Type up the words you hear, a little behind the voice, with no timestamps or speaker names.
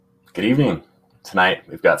Good evening. Tonight,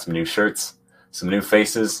 we've got some new shirts, some new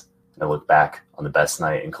faces, and a look back on the best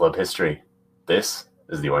night in club history. This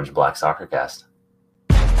is the Orange and Black Soccer Cast.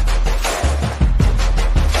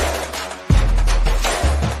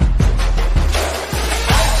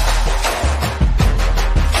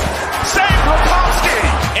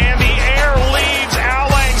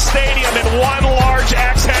 One large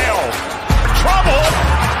exhale. Trouble.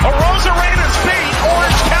 Arozarena beat.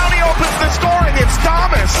 Orange County opens the scoring. It's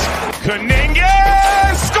Thomas.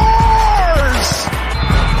 Kuninga scores!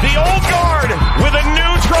 The old guard with a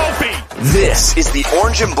new trophy. This is the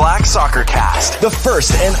Orange and Black Soccer Cast, the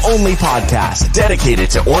first and only podcast dedicated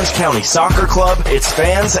to Orange County Soccer Club, its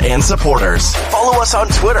fans, and supporters. Follow us on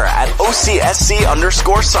Twitter at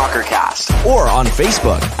OCSC_SoccerCast or on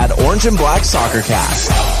Facebook at Orange and Black Soccer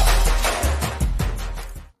Cast.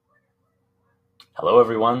 Hello,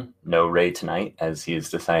 everyone. No Ray tonight, as he has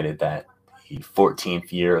decided that the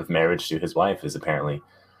 14th year of marriage to his wife is apparently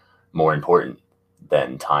more important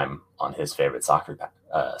than time on his favorite soccer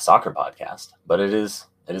podcast. But it is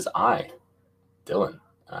I, Dylan.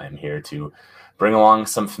 I'm here to bring along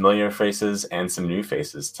some familiar faces and some new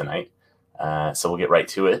faces tonight. So we'll get right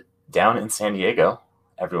to it. Down in San Diego,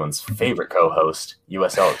 everyone's favorite co-host,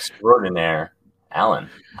 USL extraordinaire, Alan.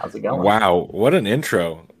 How's it going? Wow, what an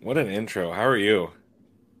intro. What an intro. How are you?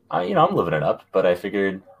 I'm living it up, but I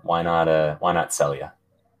figured why not sell you?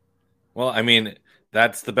 Well, I mean,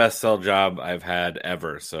 that's the best sell job I've had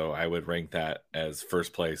ever, so I would rank that as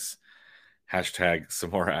first place. Hashtag some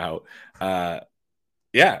more out.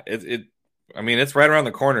 Yeah, it's right around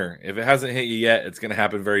the corner. If it hasn't hit you yet, it's going to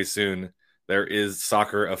happen very soon. There is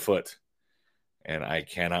soccer afoot, and I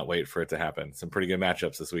cannot wait for it to happen. Some pretty good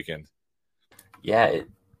matchups this weekend. Yeah,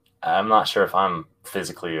 I'm not sure if I'm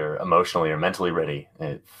physically or emotionally or mentally ready.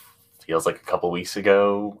 It feels like a couple weeks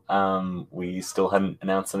ago we still hadn't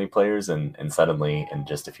announced any players, and suddenly in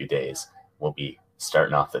just a few days we'll be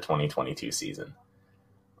starting off the 2022 season.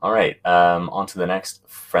 All right, on to the next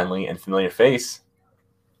friendly and familiar face,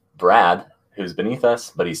 Brad, who's beneath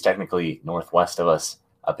us, but he's technically northwest of us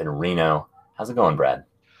up in Reno. How's it going, Brad?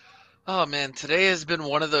 Oh, man, today has been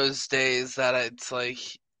one of those days that it's like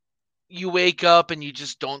you wake up and you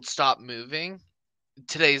just don't stop moving.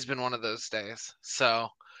 Today's been one of those days. So,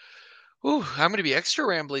 I'm going to be extra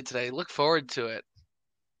rambly today. Look forward to it.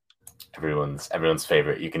 Everyone's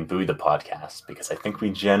favorite. You can boo the podcast because I think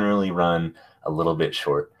we generally run a little bit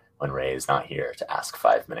short when Ray is not here to ask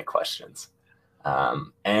 5-minute questions.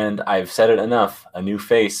 And I've said it enough. A new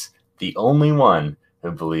face, the only one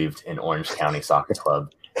who believed in Orange County Soccer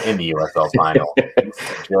Club in the USL final,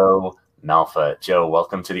 Joe Malfa. Joe,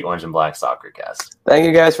 welcome to the Orange and Black Soccer Cast. Thank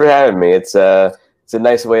you guys for having me. It's a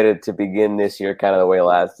nice way to begin this year, kind of the way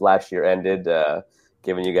last year ended,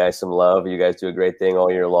 giving you guys some love. You guys do a great thing all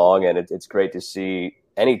year long, and it's great to see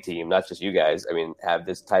any team, not just you guys, have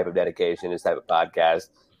this type of dedication, this type of podcast.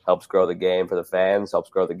 Helps grow the game for the fans, helps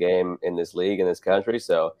grow the game in this league, in this country.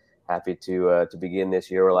 So happy to begin this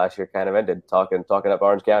year where last year kind of ended, talking up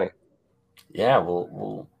Orange County. Yeah,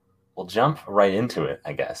 we'll jump right into it,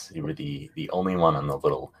 I guess. You were the only one on the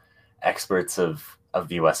little experts of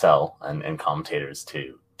the USL and commentators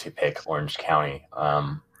to pick Orange County.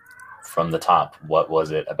 From the top, what was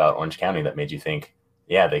it about Orange County that made you think,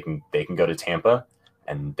 yeah, they can go to Tampa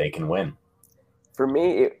and they can win? For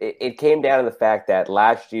me, it came down to the fact that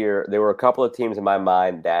last year there were a couple of teams in my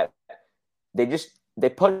mind that they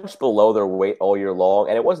punched below their weight all year long,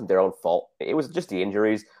 and it wasn't their own fault. It was just the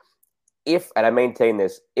injuries. And I maintain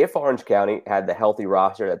this, if Orange County had the healthy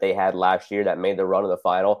roster that they had last year that made the run of the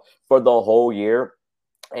final for the whole year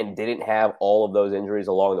and didn't have all of those injuries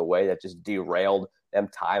along the way that just derailed them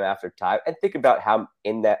time after time, and think about how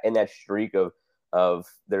in that streak of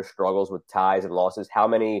their struggles with ties and losses, how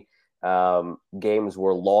many games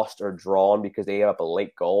were lost or drawn because they gave up a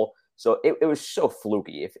late goal. So it was so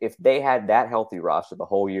fluky. If they had that healthy roster the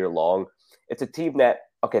whole year long, it's a team that,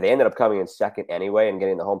 okay, they ended up coming in second anyway and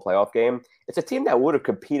getting the home playoff game. It's a team that would have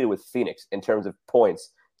competed with Phoenix in terms of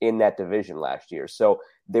points in that division last year. So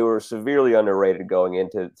they were severely underrated going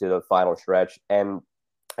into the final stretch. And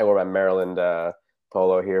I wore my Maryland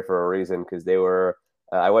polo here for a reason, because they were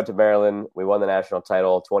I went to Maryland. We won the national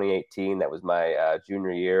title 2018. That was my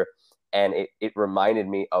junior year. And it reminded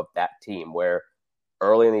me of that team where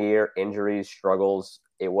early in the year, injuries, struggles,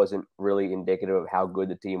 it wasn't really indicative of how good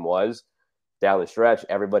the team was. Down the stretch,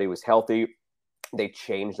 everybody was healthy. They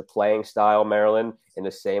changed the playing style, Maryland, in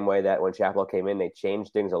the same way that when Chappell came in, they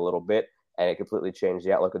changed things a little bit, and it completely changed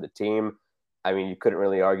the outlook of the team. I mean, you couldn't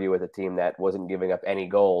really argue with a team that wasn't giving up any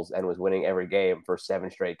goals and was winning every game for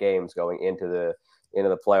 7 straight games going into the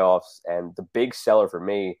playoffs. And the big seller for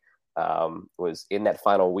me, was in that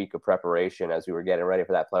final week of preparation as we were getting ready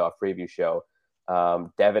for that playoff preview show.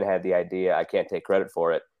 Devin had the idea. I can't take credit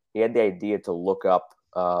for it. He had the idea to look up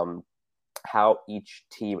how each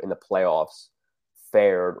team in the playoffs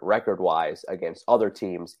fared record-wise against other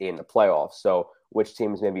teams in the playoffs. So which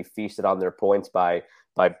teams maybe feasted on their points by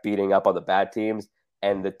beating up on the bad teams,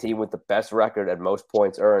 and the team with the best record and most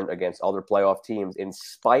points earned against other playoff teams, in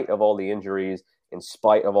spite of all the injuries, in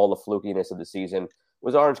spite of all the flukiness of the season,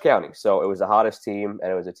 was Orange County. So it was the hottest team,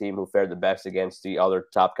 and it was a team who fared the best against the other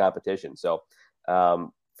top competition. So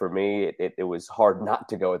for me, it was hard not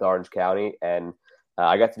to go with Orange County, and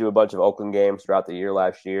I got to do a bunch of Oakland games throughout the year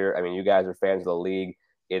last year. I mean, you guys are fans of the league.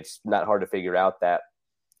 It's not hard to figure out that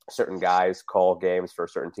certain guys call games for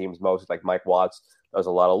certain teams most, like Mike Watts does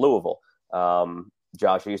a lot of Louisville.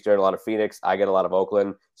 Josh Eastern, a lot of Phoenix. I get a lot of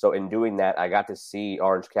Oakland. So in doing that, I got to see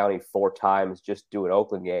Orange County 4 times just doing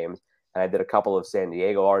Oakland games. And I did a couple of San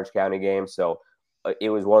Diego Orange County games. So it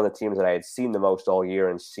was one of the teams that I had seen the most all year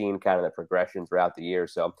and seen kind of the progression throughout the year.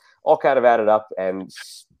 So all kind of added up, and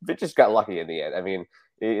it just got lucky in the end. I mean,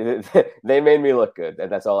 they made me look good, and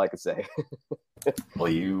that's all I could say. Well,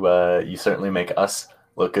 you certainly make us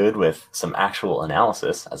look good with some actual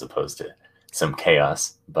analysis as opposed to some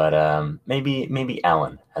chaos. But maybe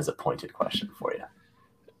Alan has a pointed question for you.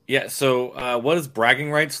 Yeah. So, what does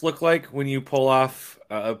bragging rights look like when you pull off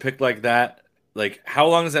a pick like that? Like, how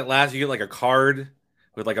long does that last? You get like a card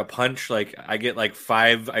with like a punch. Like, I get like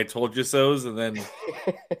 5 "I told you so's," and then.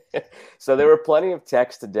 So there were plenty of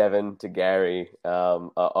texts to Devin, to Gary,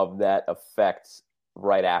 of that effect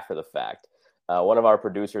right after the fact. One of our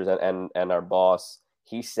producers and our boss,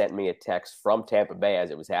 he sent me a text from Tampa Bay as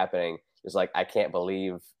it was happening. It's like, I can't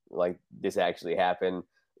believe like this actually happened.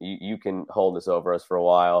 You can hold this over us for a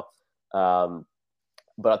while.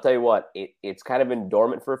 But I'll tell you what, it's kind of been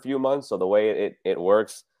dormant for a few months. So the way it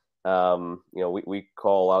works, we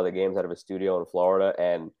call a lot of the games out of a studio in Florida,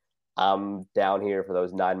 and I'm down here for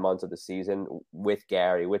those 9 months of the season with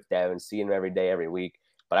Gary, with Devin, seeing him every day, every week.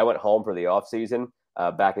 But I went home for the off season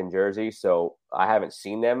back in Jersey, so I haven't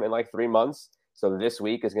seen them in like 3 months. So this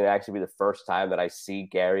week is going to actually be the first time that I see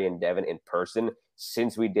Gary and Devin in person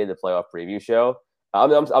since we did the playoff preview show.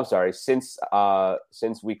 I'm sorry, since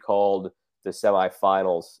we called the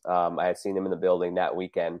semifinals, I had seen them in the building that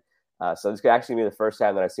weekend. So this could actually be the first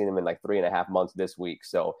time that I've seen them in like 3.5 months this week.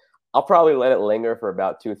 So I'll probably let it linger for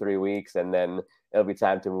about 2-3 weeks, and then it'll be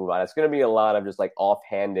time to move on. It's going to be a lot of just like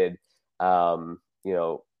offhanded,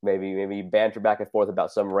 maybe banter back and forth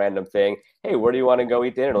about some random thing. Hey, where do you want to go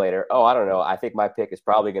eat dinner later? Oh, I don't know. I think my pick is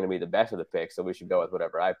probably going to be the best of the picks, so we should go with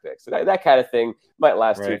whatever I pick. So that kind of thing might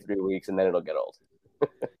last 2-3 weeks, and then it'll get old.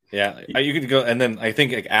 Yeah, you could go, and then I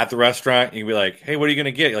think like at the restaurant, you can be like, "Hey, what are you going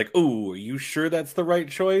to get?" You're like, "Oh, are you sure that's the right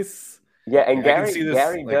choice?" Yeah, and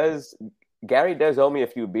Gary does owe me a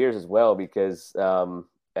few beers as well, because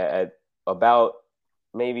at about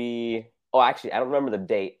maybe actually I don't remember the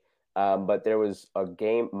date, but there was a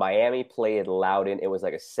game Miami played Loudoun. It was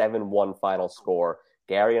like a 7-1 final score.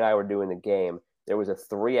 Gary and I were doing the game. There was a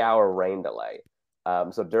 3-hour rain delay.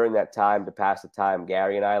 So during that time, to pass the time,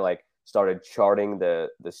 Gary and I started charting the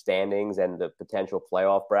standings and the potential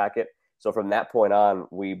playoff bracket. So from that point on,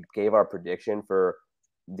 we gave our prediction for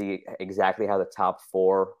exactly how the top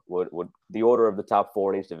 4 would the order of the top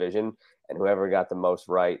 4 in each division, and whoever got the most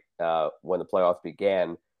right when the playoffs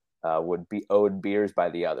began would be owed beers by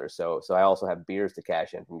the other. So I also have beers to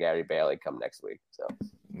cash in from Gary Bailey come next week. So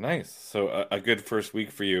nice. So a good first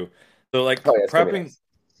week for you. So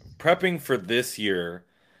prepping for this year,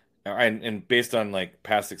 and based on like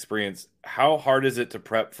past experience, how hard is it to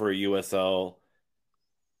prep for a USL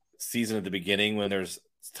season at the beginning when there's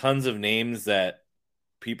tons of names that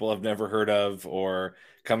people have never heard of, or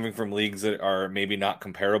coming from leagues that are maybe not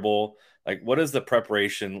comparable? Like, what does the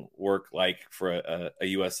preparation work like for a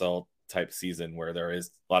USL type season where there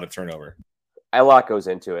is a lot of turnover? A lot goes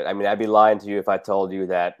into it. I mean, I'd be lying to you if I told you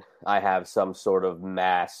that I have some sort of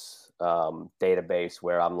mass database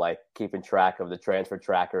where I'm like keeping track of the transfer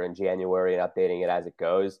tracker in January and updating it as it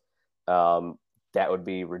goes. That would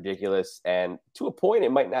be ridiculous. And to a point,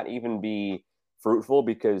 it might not even be fruitful,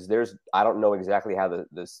 because I don't know exactly how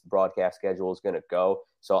this broadcast schedule is going to go.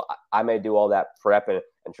 So I may do all that prep and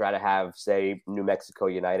try to have, say, New Mexico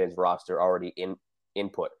United's roster already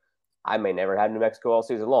input. I may never have New Mexico all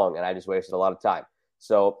season long, and I just wasted a lot of time.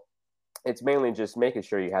 So it's mainly just making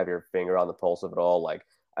sure you have your finger on the pulse of it all. Like,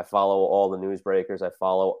 I follow all the newsbreakers. I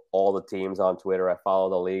follow all the teams on Twitter. I follow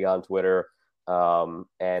the league on Twitter.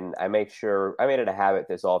 And I made it a habit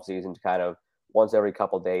this offseason to kind of once every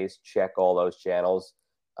couple of days check all those channels.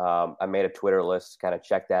 I made a Twitter list, kind of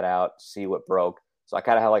check that out, see what broke. So I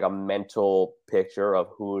kind of have like a mental picture of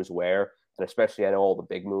who is where, and especially I know all the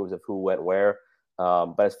big moves of who went where.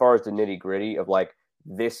 But as far as the nitty gritty of like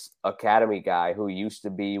this academy guy who used to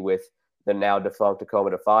be with the now defunct Tacoma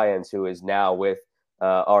Defiance, who is now with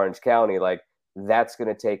Orange County, like that's going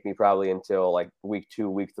to take me probably until like week 2,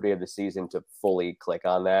 week 3 of the season to fully click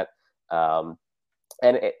on that.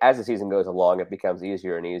 As the season goes along, it becomes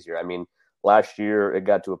easier and easier. I mean, last year it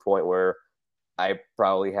got to a point where I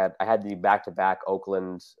had the back-to-back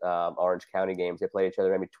Oakland Orange County games. They played each other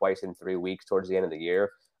maybe twice in 3 weeks towards the end of the year.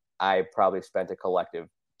 I probably spent a collective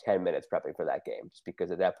 10 minutes prepping for that game, just because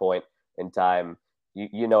at that point in time,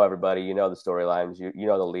 you know everybody, you know the storylines, you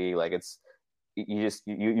know the league. Like you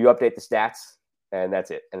update the stats and that's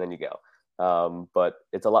it, and then you go. But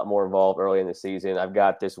it's a lot more involved early in the season. I've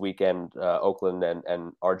got this weekend Oakland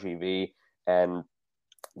and RGV, and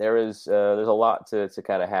there's a lot to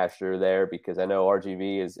kind of hash through there, because I know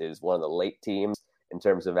RGV is one of the late teams in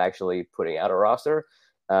terms of actually putting out a roster.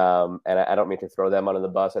 And I don't mean to throw them under the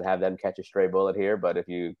bus and have them catch a stray bullet here, but if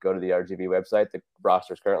you go to the RGV website, the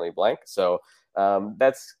roster is currently blank. So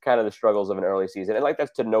that's kind of the struggles of an early season. And like,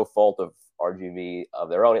 that's to no fault of RGV of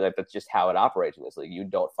their own. Like, that's just how it operates in this league. You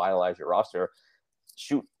don't finalize your roster.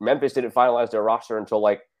 Shoot, Memphis didn't finalize their roster until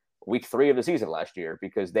like week 3 of the season last year,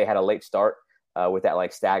 because they had a late start with that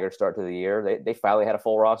like staggered start to the year. They finally had a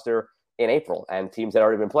full roster in April, and teams had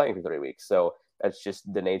already been playing for 3 weeks. So that's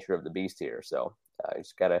just the nature of the beast here. So you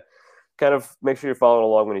just got to kind of make sure you're following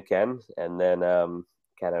along when you can, and then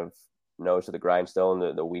kind of nose to the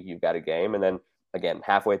grindstone the week you've got a game. And then, again,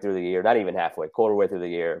 halfway through the year, not even halfway, quarter way through the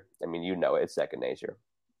year, I mean, it's second nature.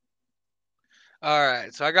 All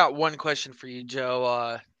right. So I got one question for you,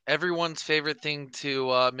 Joe. Everyone's favorite thing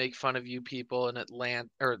to make fun of you people in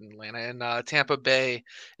Tampa Bay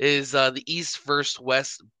is the East versus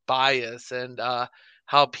West bias, and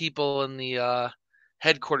how people in the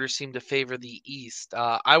headquarters seem to favor the East.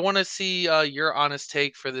 I want to see your honest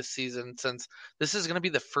take for this season, since this is going to be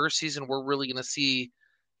the first season we're really going to see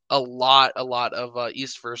a lot of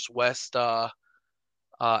East versus West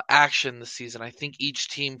action this season. I think each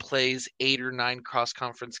team plays 8 or 9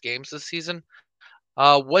 cross-conference games this season.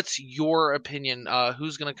 What's your opinion?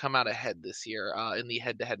 Who's going to come out ahead this year in the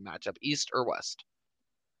head-to-head matchup, East or West?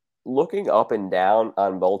 Looking up and down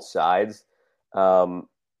on both sides, and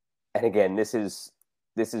again, this is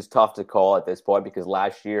tough to call at this point, because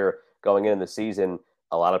last year, going into the season,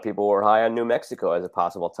 a lot of people were high on New Mexico as a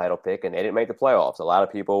possible title pick, and they didn't make the playoffs. A lot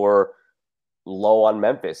of people were low on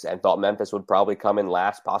Memphis and thought Memphis would probably come in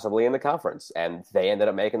last, possibly in the conference, and they ended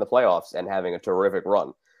up making the playoffs and having a terrific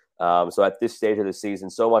run. So at this stage of the season,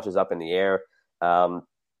 so much is up in the air.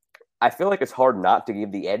 I feel like it's hard not to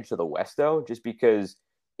give the edge to the West, though, just because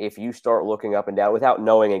if you start looking up and down without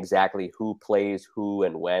knowing exactly who plays who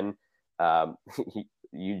and when,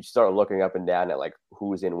 you start looking up and down at like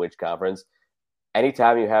who's in which conference.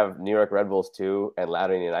 Anytime you have New York Red Bulls 2 and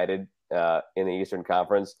Loudoun United in the Eastern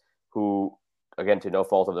Conference, who, again, to no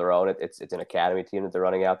fault of their own, it's an academy team that they're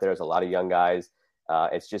running out there. There's a lot of young guys.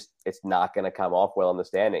 It's not going to come off well in the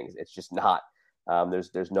standings. It's just not.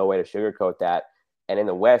 There's no way to sugarcoat that. And in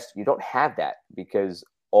the West, you don't have that, because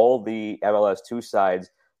all the MLS 2 sides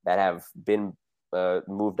that have been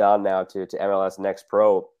moved on now to MLS Next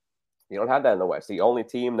Pro, you don't have that in the West. The only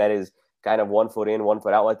team that is kind of 1 foot in, 1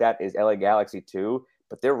 foot out like that is LA Galaxy 2,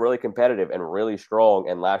 but they're really competitive and really strong.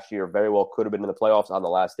 And last year very well could have been in the playoffs on the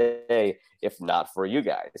last day, if not for you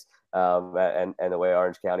guys. And the way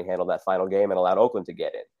Orange County handled that final game and allowed Oakland to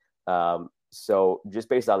get in. So just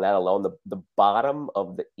based on that alone, the bottom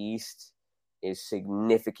of the East is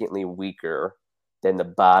significantly weaker than the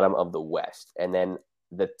bottom of the West. And then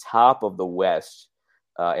the top of the West,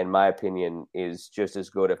 in my opinion, is just as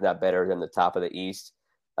good, if not better, than the top of the East.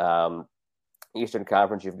 Eastern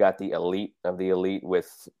Conference, you've got the elite of the elite with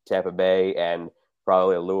Tampa Bay and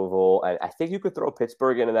probably Louisville. And I think you could throw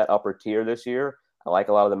Pittsburgh into that upper tier this year. I like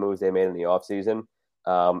a lot of the moves they made in the offseason.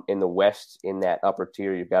 In the West, in that upper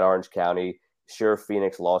tier, you've got Orange County. Sure,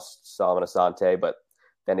 Phoenix lost Solomon Asante, but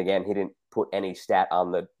then again, he didn't put any stat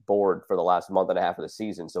on the board for the last month and a half of the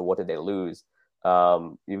season. So what did they lose?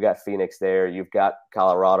 You've got Phoenix there. You've got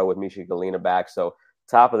Colorado with Misha Galina back. So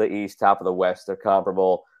top of the East, top of the West, they're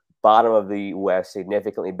comparable. Bottom of the West,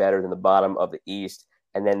 significantly better than the bottom of the East.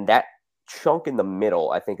 And then that chunk in the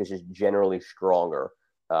middle, I think, is just generally stronger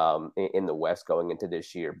in the West going into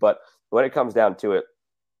this year. But when it comes down to it,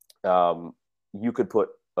 you could put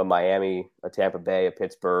a Miami, a Tampa Bay, a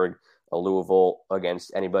Pittsburgh, a Louisville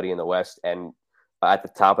against anybody in the West and at the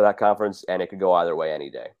top of that conference, and it could go either way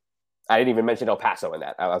any day. I didn't even mention El Paso in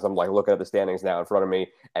that. As I'm like looking at the standings now in front of me,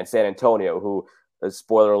 and San Antonio, who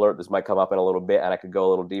spoiler alert, this might come up in a little bit, and I could go a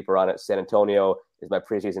little deeper on it. San Antonio is my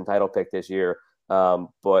preseason title pick this year.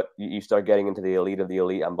 But you start getting into the elite of the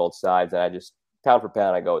elite on both sides, and I just, pound for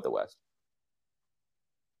pound, I go with the West.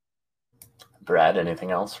 Brad,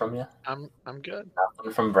 anything else from you? I'm good.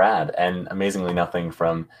 Nothing from Brad, and amazingly nothing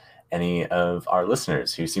from any of our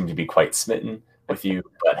listeners who seem to be quite smitten with you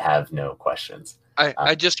but have no questions.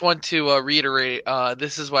 I just want to reiterate,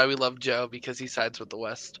 this is why we love Joe, because he sides with the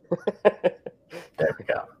West. There we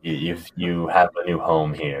go. You have a new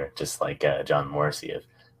home here, just like John Morrissey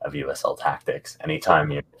of USL Tactics.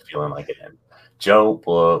 Anytime you're feeling like it. And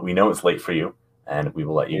Joe, we know it's late for you, and we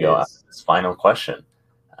will let you go. This final question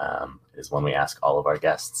is one we ask all of our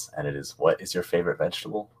guests, and it is, what is your favorite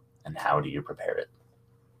vegetable, and how do you prepare it?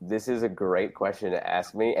 This is a great question to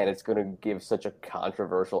ask me, and it's going to give such a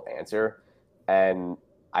controversial answer. And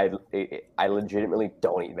I legitimately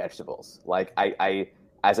don't eat vegetables. Like, I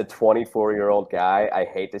as a 24-year-old guy, I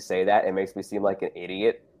hate to say that. It makes me seem like an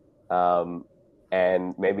idiot.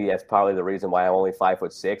 And maybe that's probably the reason why I'm only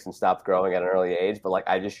 5'6" and stopped growing at an early age. But like,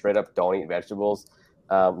 I just straight up don't eat vegetables.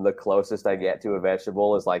 The closest I get to a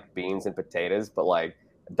vegetable is like beans and potatoes, but like,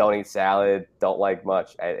 don't eat salad, don't like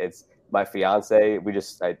much. It's my fiance.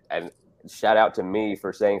 And shout out to me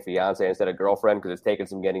for saying fiance instead of girlfriend, because it's taken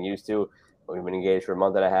some getting used to. We've been engaged for a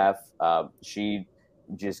month and a half. She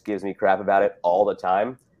just gives me crap about it all the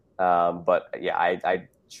time. But yeah, I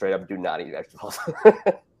straight up do not eat vegetables.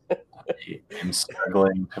 I'm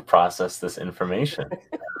struggling to process this information.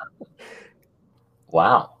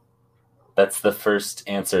 Wow. That's the first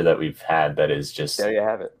answer that we've had that is just, there you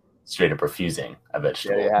have it, straight up refusing a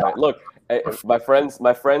vegetable. There you have it. Look, my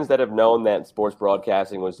friends that have known that sports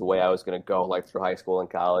broadcasting was the way I was going to go, like through high school and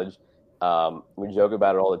college. We joke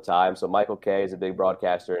about it all the time. So Michael Kay is a big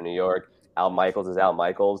broadcaster in New York. Al Michaels is Al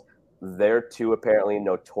Michaels. They're two apparently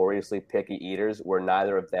notoriously picky eaters, where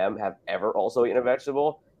neither of them have ever also eaten a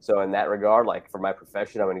vegetable. So in that regard, like for my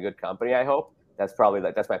profession, I'm in a good company, I hope. That's probably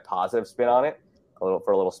that's my positive spin on it, a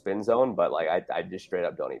little spin zone. But like, I just straight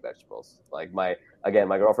up don't eat vegetables. Like my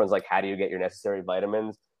girlfriend's like, how do you get your necessary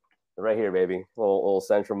vitamins? They're right here, baby. Little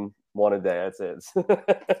Centrum one a day. That's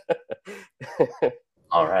it.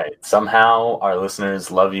 All right. Somehow our listeners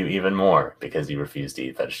love you even more because you refuse to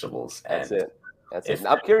eat vegetables. That's it.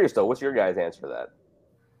 I'm curious though. What's your guys' answer for that?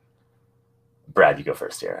 Brad, you go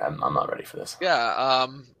first here. I'm not ready for this. Yeah.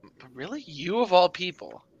 Really, you of all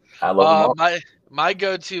people. I love them all. My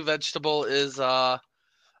go-to vegetable is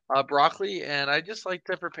broccoli, and I just like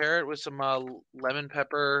to prepare it with some lemon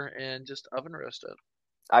pepper and just oven roast it.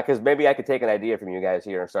 Because maybe I could take an idea from you guys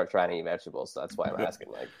here and start trying to eat vegetables. So that's why I'm asking.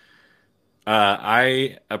 Like,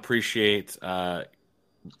 I appreciate brown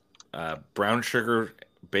sugar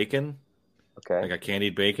bacon. Okay. Like a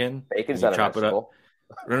candied bacon. Bacon's not a vegetable.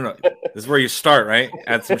 No. This is where you start, right?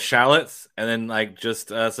 Add some shallots and then like just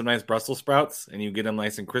some nice Brussels sprouts, and you get them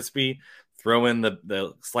nice and crispy. Throw in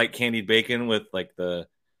the slight candied bacon with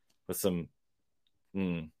some,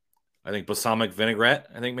 I think balsamic vinaigrette.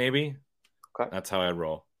 I think maybe. Okay. That's how I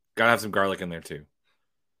roll. Gotta have some garlic in there too.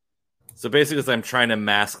 So basically, it's I'm trying to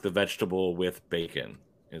mask the vegetable with bacon.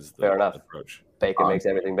 Is the Fair enough. approach. Bacon makes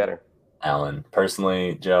everything better. Alan,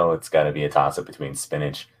 personally, Joe, it's got to be a toss-up between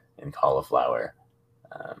spinach and cauliflower.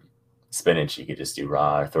 Spinach, you could just do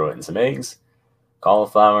raw or throw it in some eggs.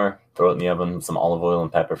 Cauliflower, throw it in the oven with some olive oil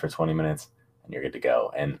and pepper for 20 minutes, and you're good to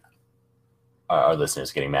go. And our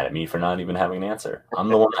listeners getting mad at me for not even having an answer. I'm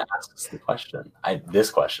the one that asks the question.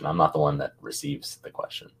 I'm not the one that receives the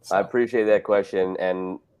question. So. I appreciate that question.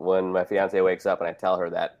 And when my fiance wakes up and I tell her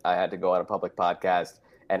that I had to go on a public podcast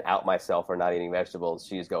and out myself for not eating vegetables,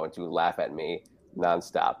 she's going to laugh at me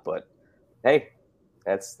nonstop. But hey,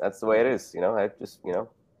 that's the way it is. I just,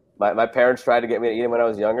 my parents tried to get me to eat them when I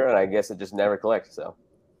was younger, and I guess it just never clicked. So,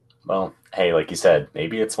 well, hey, like you said,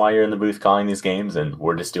 maybe it's why you're in the booth calling these games, and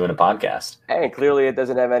we're just doing a podcast. Hey, clearly it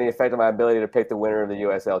doesn't have any effect on my ability to pick the winner of the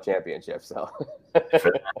USL Championship. So,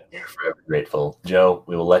 Forever grateful. Joe,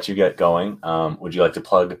 we will let you get going. Would you like to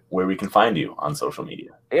plug where we can find you on social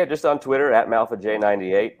media? Yeah, just on Twitter at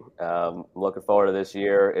MalfaJ98. I'm looking forward to this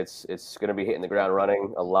year. It's going to be hitting the ground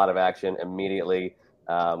running. A lot of action immediately.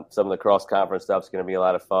 Some of the cross-conference stuff is going to be a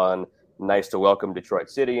lot of fun. Nice to welcome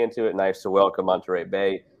Detroit City into it. Nice to welcome Monterey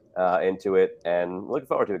Bay into it. And looking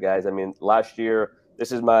forward to it, guys. I mean, last year,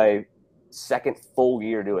 this is my second full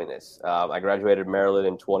year doing this. I graduated Maryland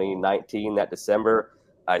in 2019, that December.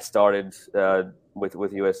 I started with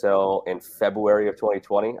USL in February of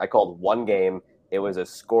 2020. I called one game. It was a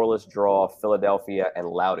scoreless draw, Philadelphia and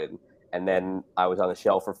Loudoun. And then I was on the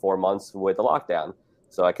shelf for 4 months with the lockdown.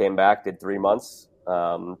 So I came back, did 3 months.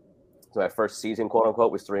 So my first season, quote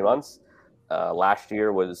unquote, was 3 months. Last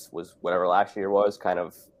year was whatever last year was, kind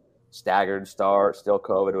of staggered start. Still,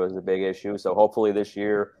 COVID was a big issue. So hopefully this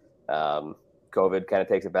year, COVID kind of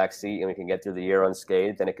takes a back seat and we can get through the year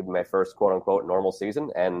unscathed. And it could be my first quote unquote normal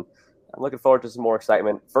season. And I'm looking forward to some more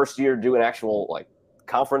excitement. First year doing actual like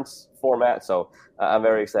conference format. So I'm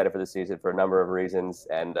very excited for this season for a number of reasons.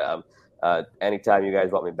 And anytime you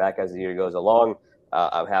guys want me back as the year goes along,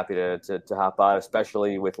 I'm happy to hop on,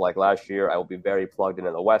 especially with like last year. I will be very plugged in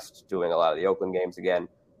the West, doing a lot of the Oakland games again.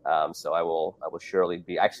 So I will surely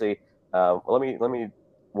be. Actually, let me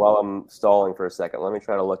while I'm stalling for a second, let me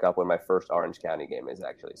try to look up when my first Orange County game is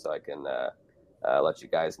actually, so I can let you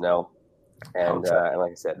guys know. And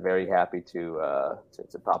like I said, very happy to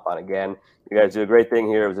pop on again. You guys do a great thing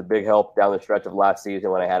here. It was a big help down the stretch of last season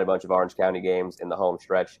when I had a bunch of Orange County games in the home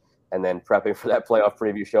stretch, and then prepping for that playoff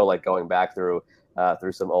preview show, like going back through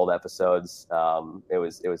some old episodes. It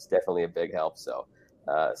was definitely a big help. So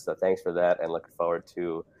thanks for that, and looking forward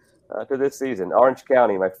to this season. Orange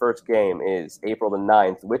County, my first game is April the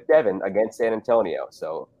 9th with Devin against San Antonio.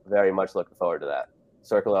 So very much looking forward to that.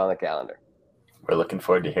 Circle it on the calendar. We're looking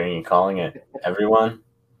forward to hearing you calling it. Everyone,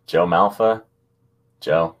 Joe Malfa.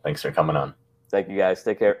 Joe, thanks for coming on. Thank you, guys.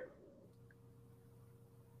 Take care.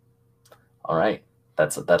 All right.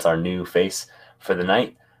 That's our new face for the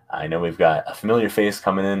night. I know we've got a familiar face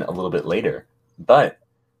coming in a little bit later, but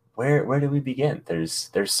where do we begin? There's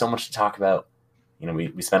so much to talk about. You know,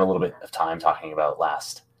 we spent a little bit of time talking about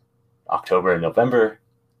last October and November,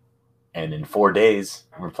 and in 4 days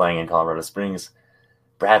we're playing in Colorado Springs.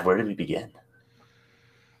 Brad, where do we begin?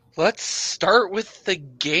 Let's start with the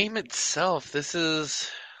game itself. This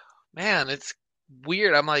is, man, it's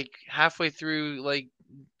weird. I'm like halfway through, like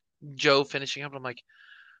Joe finishing up. I'm like,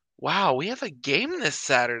 wow, we have a game this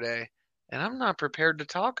Saturday, and I'm not prepared to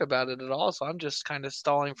talk about it at all. So I'm just kind of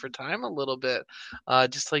stalling for time a little bit,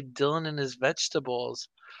 just like Dylan and his vegetables.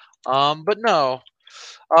 But no,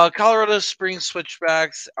 Colorado Springs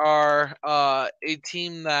Switchbacks are a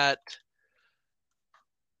team that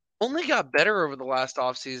only got better over the last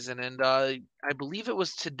offseason, and I believe it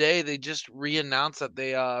was today they just re-announced that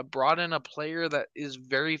they brought in a player that is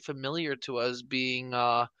very familiar to us, being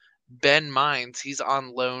Ben Mines. He's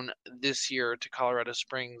on loan this year to Colorado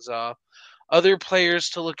Springs. Other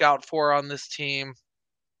players to look out for on this team,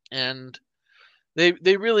 and they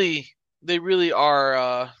really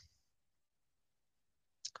are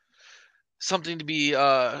something to be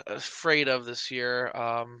afraid of this year.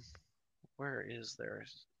 Where is their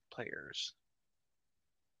players?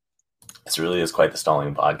 This really is quite the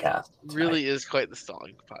stalling podcast tonight. Really is quite the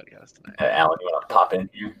stalling podcast tonight. Alan, you want to pop in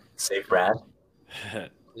here? Save Brad?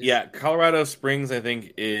 Yeah, Colorado Springs, I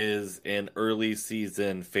think, is an early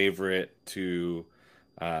season favorite to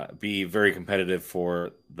be very competitive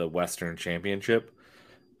for the Western Championship.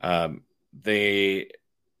 Since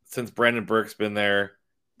Brandon Burke's been there,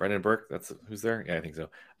 Brandon Burke, that's who's there? Yeah, I think so.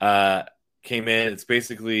 Came in. It's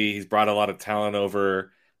basically he's brought a lot of talent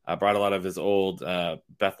over. Brought a lot of his old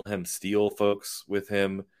Bethlehem Steel folks with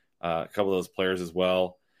him. A couple of those players as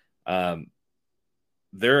well.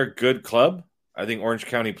 They're a good club. I think Orange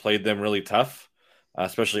County played them really tough,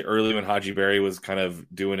 especially early when Haji Berry was kind of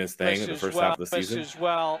doing his thing in the first half of the season.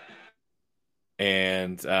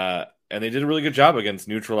 And they did a really good job against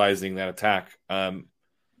neutralizing that attack,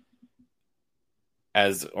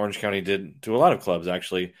 as Orange County did to a lot of clubs,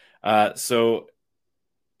 actually. So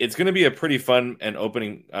it's going to be a pretty fun and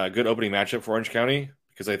good opening matchup for Orange County,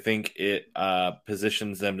 because I think it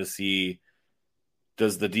positions them to see,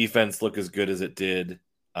 does the defense look as good as it did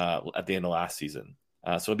at the end of last season.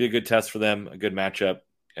 So it'll be a good test for them, a good matchup.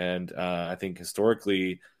 And I think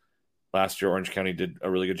historically, last year, Orange County did a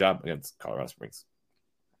really good job against Colorado Springs.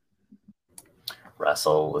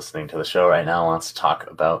 Russell, listening to the show right now, wants to talk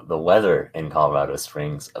about the weather in Colorado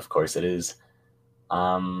Springs. Of course, it is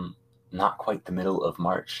not quite the middle of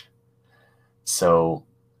March. So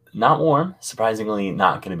not warm, surprisingly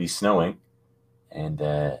not going to be snowing. And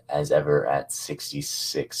as ever at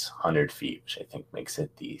 6,600 feet, which I think makes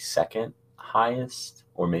it the second highest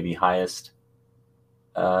or maybe highest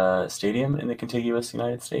stadium in the contiguous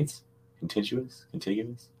United States. Contiguous?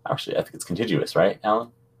 Actually, I think it's contiguous, right,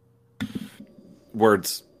 Alan?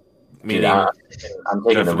 Words. Meaning, I'm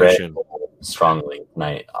taking definition. The red strongly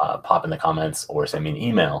tonight. Pop in the comments or send me an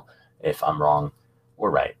email if I'm wrong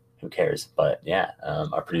or right. Who cares? But yeah,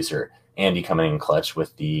 our producer Andy coming in clutch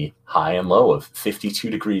with the high and low of 52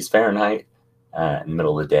 degrees Fahrenheit in the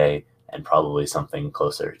middle of the day, and probably something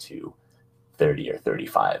closer to 30 or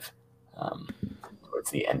 35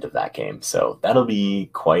 towards the end of that game. So that'll be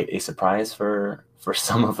quite a surprise for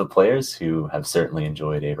some of the players who have certainly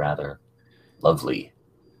enjoyed a rather lovely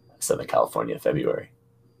Southern California February.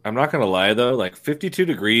 I'm not gonna lie though, like 52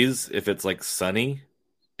 degrees if it's like sunny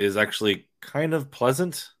is actually kind of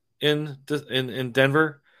pleasant in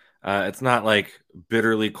Denver. It's not like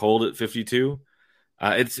bitterly cold at 52.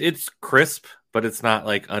 It's crisp, but it's not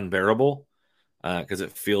like unbearable because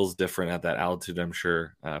it feels different at that altitude. I'm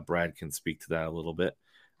sure Brad can speak to that a little bit.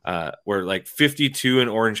 Where like 52 in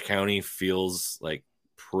Orange County feels like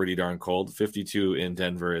pretty darn cold. 52 in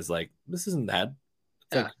Denver is like, this isn't bad.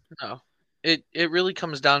 It's Yeah, like, no. It really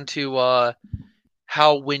comes down to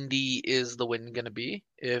how windy is the wind gonna be.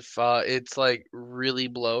 If it's like really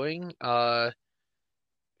blowing,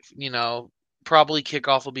 probably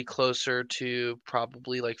kickoff will be closer to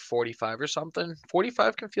probably like 45 or something.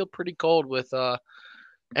 45 can feel pretty cold with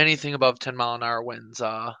anything above 10-mile-an-hour winds.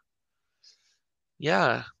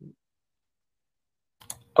 Yeah.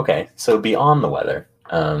 Okay, so beyond the weather,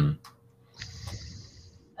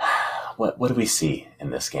 what do we see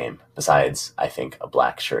in this game besides, I think, a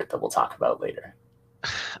black shirt that we'll talk about later?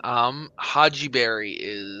 Haji Berry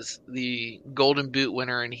is the Golden Boot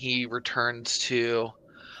winner, and he returns to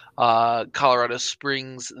Colorado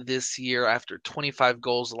Springs this year after 25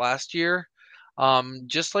 goals last year.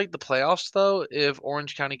 Just like the playoffs, though, if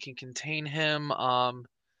Orange County can contain him,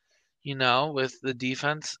 with the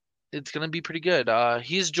defense, it's going to be pretty good.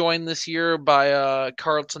 He's joined this year by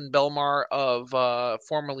Carlton Belmar of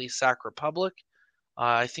formerly Sac Republic.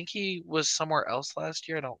 I think he was somewhere else last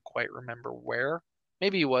year. I don't quite remember where.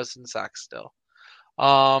 Maybe he was in Sac still.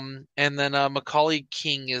 And then Macaulay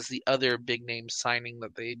King is the other big name signing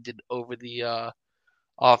that they did over the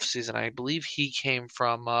offseason. I believe he came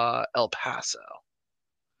from El Paso.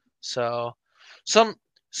 So some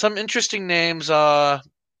interesting names.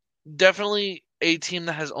 Definitely a team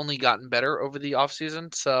that has only gotten better over the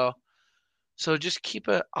offseason. So just keep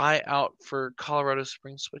an eye out for Colorado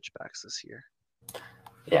Springs Switchbacks this year.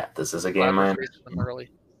 Yeah, this is a game I early.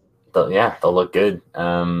 They'll look good.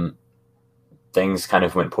 Things kind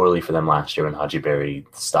of went poorly for them last year when Haji Berry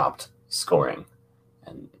stopped scoring.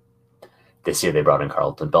 And this year they brought in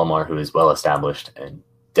Carlton Belmar, who is well established and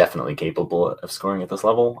definitely capable of scoring at this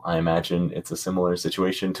level. I imagine it's a similar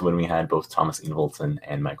situation to when we had both Thomas Ingvelson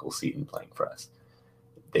and Michael Seaton playing for us.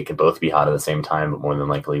 They could both be hot at the same time, but more than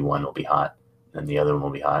likely one will be hot and the other one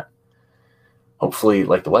will be hot. Hopefully,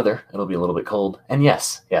 like the weather, it'll be a little bit cold. And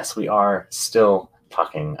yes, we are still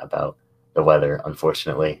talking about the weather,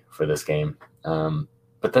 unfortunately, for this game.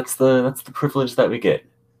 But that's the privilege that we get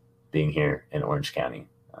being here in Orange County.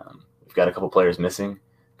 We've got a couple players missing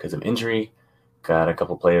because of injury. Got a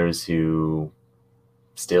couple players who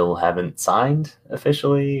still haven't signed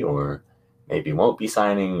officially, or maybe won't be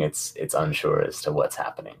signing. It's unsure as to what's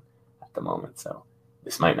happening at the moment. So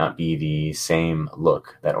this might not be the same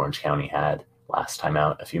look that Orange County had last time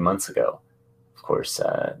out a few months ago. Of course,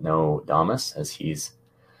 no Damas, as he's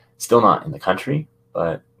still not in the country,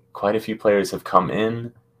 but quite a few players have come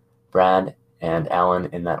in. Brad and Alan,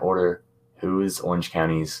 in that order. Who is Orange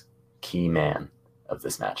County's key man of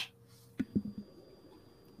this match?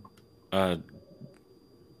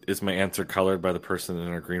 Is my answer colored by the person in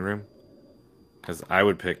our green room? Because I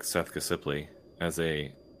would pick Seth Gasippli as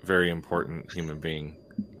a very important human being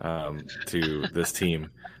to this team.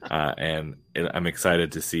 And I'm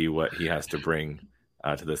excited to see what he has to bring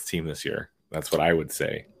to this team this year. That's what I would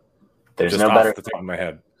say. There's just no off better. The top of my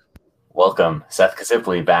head. Welcome, Seth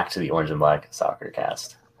Gasippli, back to the Orange and Black Soccer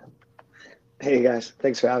Cast. Hey guys,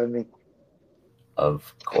 thanks for having me.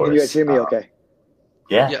 Of course. Can you guys hear me okay?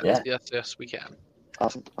 Yes, we can.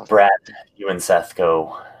 Awesome. Brad, you and Seth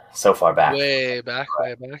go so far back. Way back.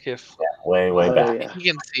 Way back. Yeah.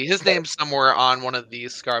 You can see his name's somewhere on one of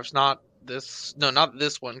these scarves. Not this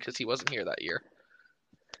one, because he wasn't here that year.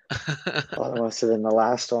 Well, it must have been the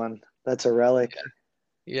last one. That's a relic.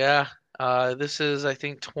 Yeah. This is, I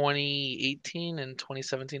think, 2018 and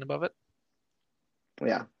 2017 above it.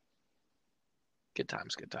 Yeah. Good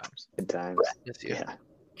times. Good times. Miss you. Yeah.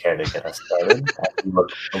 Care to get us started?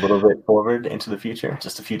 Look a little bit forward into the future,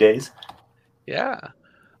 just a few days. Yeah.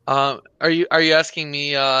 Are you asking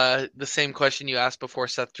me the same question you asked before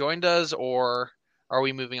Seth joined us, or are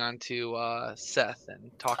we moving on to Seth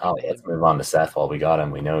and talking to him? Let's move on to Seth while we got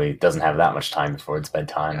him. We know he doesn't have that much time before it's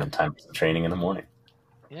bedtime and time for some training in the morning.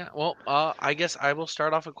 Yeah. Well, I guess I will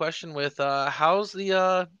start off a question with how's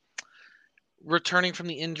the returning from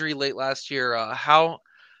the injury late last year? How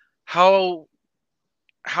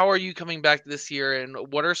are you coming back this year, and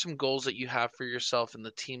what are some goals that you have for yourself and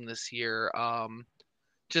the team this year?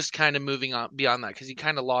 Just kind of moving on beyond that, because you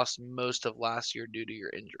kind of lost most of last year due to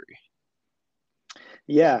your injury.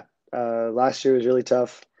 Yeah, last year was really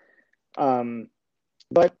tough.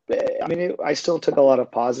 but I mean, I still took a lot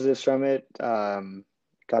of positives from it.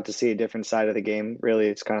 Got to see a different side of the game. Really,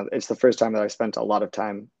 it's the first time that I spent a lot of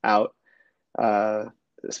time out,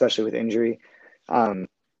 especially with injury. Um,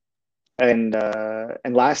 and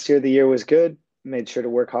last year, the year was good. Made sure to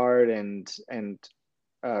work hard, and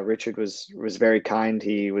Richard was very kind.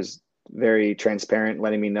 He was very transparent,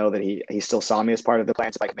 letting me know that he still saw me as part of the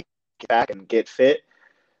plans if I could make it back and get fit.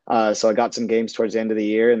 So I got some games towards the end of the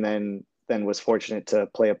year, and then was fortunate to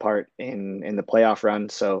play a part in the playoff run.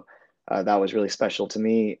 So that was really special to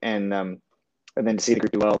me, and then to see the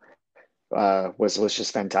group do well was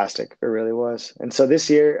just fantastic. It really was. And so this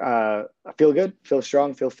year, I feel good, feel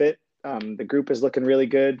strong, feel fit. The group is looking really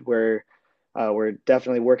good. We're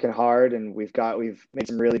definitely working hard, and we've made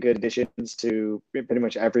some really good additions to pretty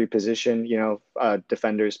much every position.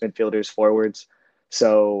 Defenders, midfielders, forwards.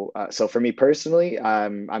 So for me personally,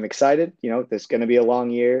 I'm excited. There's going to be a long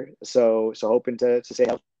year, so hoping to stay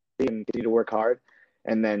healthy and continue to work hard.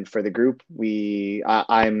 And then for the group,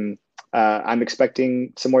 I'm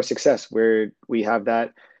expecting some more success where we have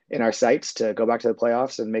that in our sights to go back to the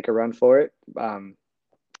playoffs and make a run for it.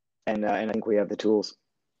 And I think we have the tools.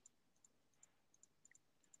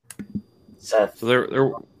 Seth, So there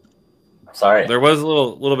sorry, there was a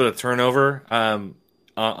little bit of turnover on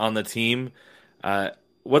the team.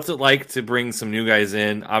 What's it like to bring some new guys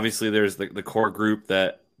in? Obviously, there's the core group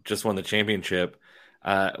that just won the championship.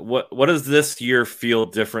 What does this year feel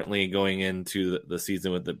differently going into the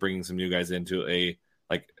season with bringing some new guys into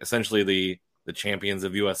essentially the champions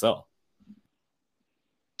of USL?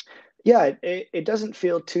 Yeah, it doesn't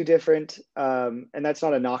feel too different, and that's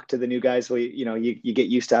not a knock to the new guys. You get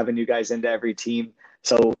used to having new guys into every team,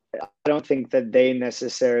 so I don't think that they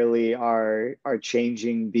necessarily are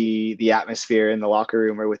changing the atmosphere in the locker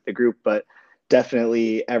room or with the group, but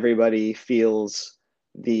definitely everybody feels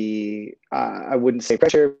the I wouldn't say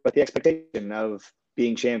pressure, but the expectation of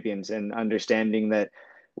being champions and understanding that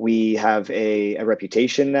we have a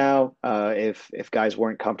reputation now. If guys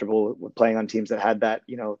weren't comfortable with playing on teams that had that,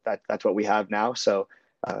 that's what we have now. So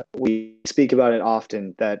we speak about it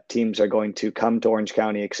often that teams are going to come to Orange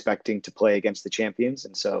County expecting to play against the champions,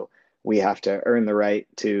 and so we have to earn the right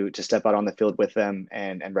to step out on the field with them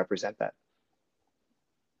and represent that.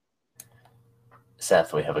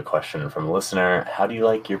 Seth, we have a question from a listener. How do you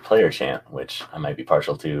like your player chant, which I might be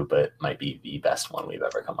partial to, but might be the best one we've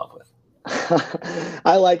ever come up with?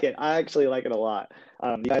 I like it. I actually like it a lot.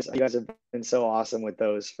 You guys have been so awesome with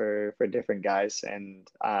those for different guys, and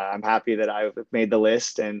I'm happy that I've made the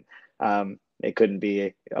list. And it couldn't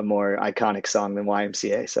be a more iconic song than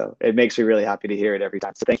YMCA. So it makes me really happy to hear it every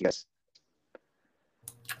time. So thank you guys.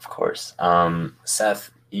 Of course.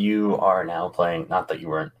 Seth, you are now playing, not that you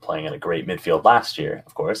weren't playing in a great midfield last year,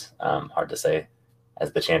 of course. Hard to say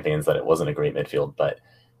as the champions that it wasn't a great midfield, but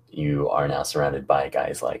you are now surrounded by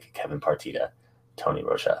guys like Kevin Partita, Tony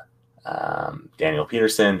Rocha, Daniel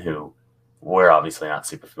Peterson, who we're obviously not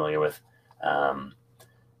super familiar with, and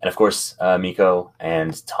of course, Miko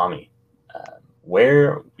and Tommy.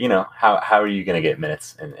 How are you going to get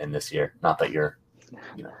minutes in this year? Not that you're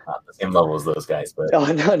not the same level as those guys, but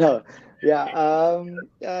no. Yeah.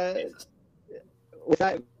 With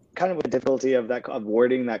that kind of a difficulty of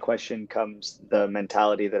wording that question comes the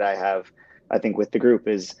mentality that I have, I think, with the group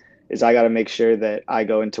is I got to make sure that I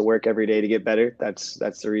go into work every day to get better. That's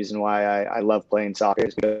the reason why I love playing soccer,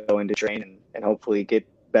 is we go into train and hopefully get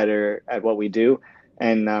better at what we do.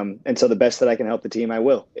 And so the best that I can help the team, I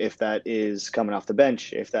will. If that is coming off the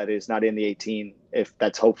bench, if that is not in the 18, if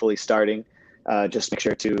that's hopefully starting, just make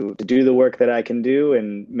sure to do the work that I can do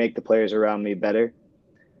and make the players around me better.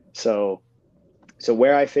 So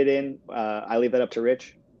where I fit in, I leave that up to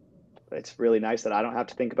Rich. It's really nice that I don't have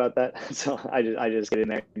to think about that. So I just get in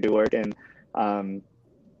there and do work, and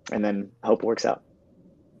then hope it works out.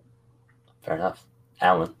 Fair enough.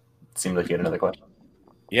 Alan, it seemed like you had another question.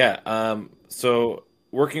 Yeah. So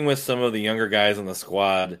working with some of the younger guys on the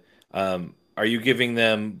squad, are you giving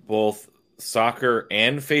them both soccer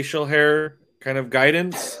and facial hair kind of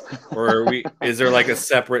guidance, or is there like a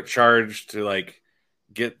separate charge to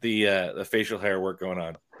get the facial hair work going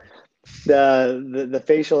on? The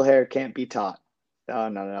facial hair can't be taught. Oh,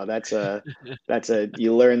 no. That's a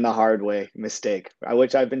you learn the hard way mistake,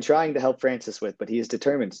 which I've been trying to help Francis with, but he is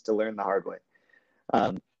determined to learn the hard way.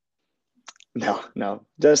 No,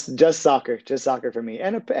 just soccer for me,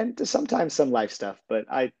 and sometimes some life stuff, but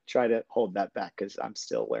I try to hold that back because I'm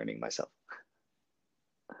still learning myself.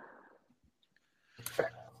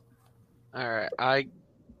 All right,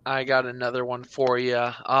 I got another one for you.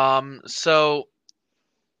 So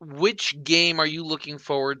which game are you looking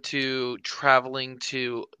forward to traveling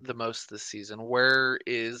to the most this season? Where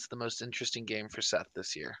is the most interesting game for Seth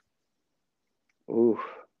this year? Ooh,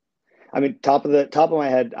 I mean, top of my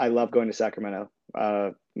head, I love going to Sacramento.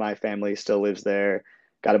 My family still lives there.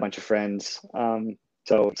 Got a bunch of friends.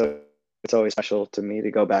 So it's always special to me to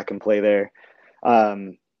go back and play there.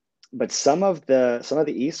 But some of the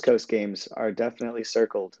East Coast games are definitely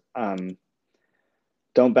circled.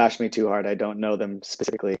 Don't bash me too hard. I don't know them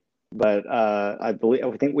specifically, but I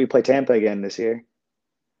think we play Tampa again this year.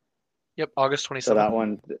 Yep, August 27th. So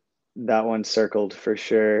that one's circled for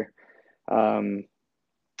sure.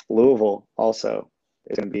 Louisville also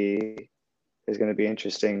is going to be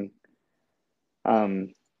interesting.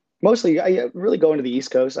 Mostly, I really going to the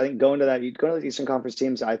East Coast. I think going to the Eastern Conference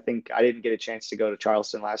teams. I think I didn't get a chance to go to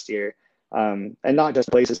Charleston last year, and not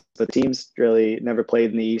just places, but teams really never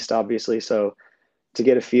played in the East, obviously. So to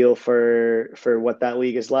get a feel for what that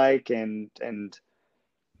league is like, and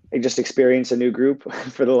just experience a new group.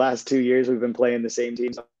 For the last 2 years, we've been playing the same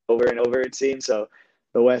teams over and over, it seems. So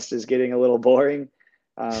the West is getting a little boring,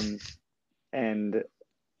 and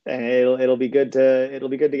it'll be good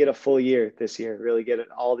to get a full year this year. Really get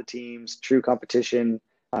all the teams, true competition.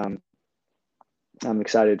 I'm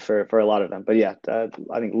excited for a lot of them. But yeah, I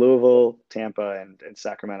think Louisville, Tampa, and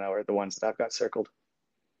Sacramento are the ones that I've got circled.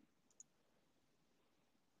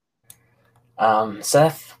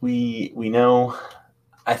 Seth, we know,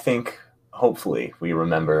 I think, hopefully we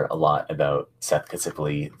remember a lot about Seth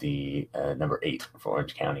Katsipali, the number 8 for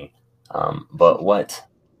Orange County. But what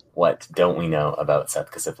don't we know about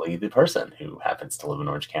Seth Katsipali, the person who happens to live in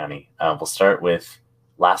Orange County? We'll start with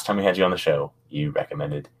last time we had you on the show, you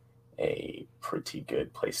recommended a pretty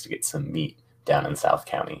good place to get some meat down in South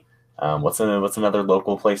County. What's another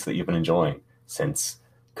local place that you've been enjoying since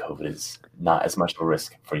COVID is not as much of a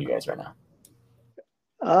risk for you guys right now?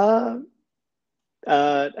 I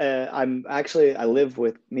live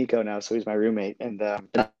with Miko now, so he's my roommate, and I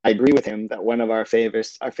agree with him that one of our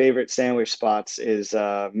favorite sandwich spots is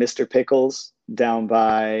Mr. Pickles down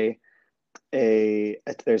by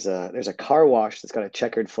there's a car wash that's got a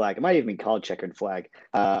checkered flag. It might even be called Checkered Flag,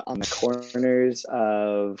 on the corners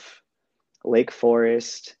of Lake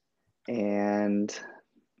Forest and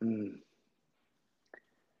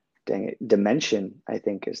dang it, Dimension, I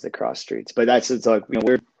think, is the cross streets. But it's like,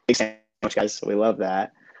 we're big sandwich guys, so we love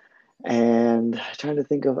that. And I'm trying to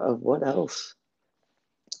think of what else.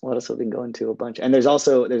 What else have we been going to a bunch? And there's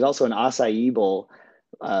also an acai bowl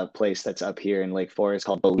place that's up here in Lake Forest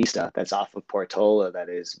called Ballista, that's off of Portola, that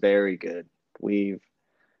is very good. We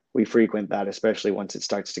frequent that, especially once it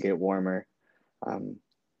starts to get warmer.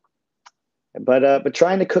 But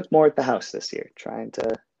trying to cook more at the house this year, trying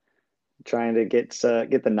to get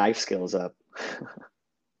the knife skills up.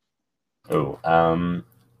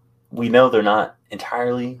 We know they're not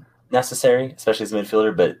entirely necessary, especially as a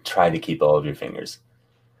midfielder, but try to keep all of your fingers.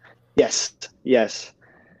 Yes.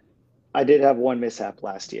 I did have one mishap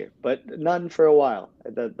last year, but none for a while.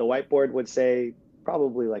 The whiteboard would say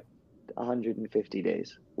probably like 150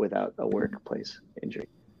 days without a workplace injury.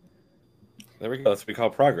 There we go. That's what we call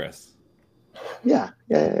progress. Yeah,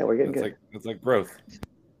 we're getting good. It's like growth.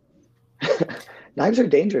 Knives are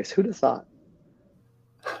dangerous. Who'd have thought?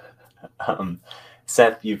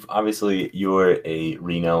 Seth, you're a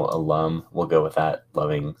Reno alum. We'll go with that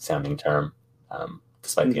loving sounding term,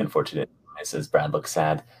 despite the unfortunate as Brad looks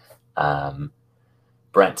sad.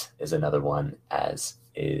 Brent is another one, as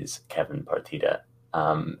is Kevin Partida.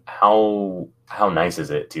 How nice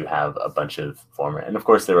is it to have a bunch of former, and of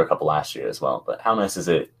course there were a couple last year as well, but how nice is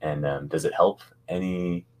it, and does it help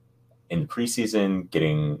any in the preseason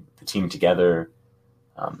getting the team together?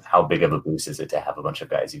 How big of a boost is it to have a bunch of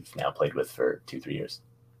guys you've now played with for 2-3 years?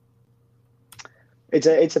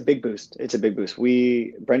 It's a big boost. It's a big boost.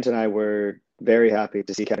 Brent and I were very happy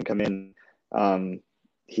to see Kevin come in.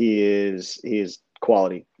 He is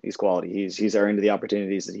quality. He's quality. He's earned the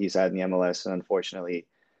opportunities that he's had in the MLS, and unfortunately,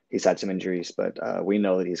 he's had some injuries. But we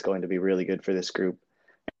know that he's going to be really good for this group.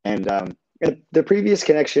 And the previous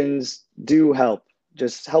connections do help.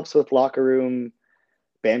 Just helps with locker room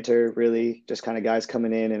banter, really. Just kind of guys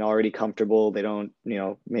coming in and already comfortable. They don't,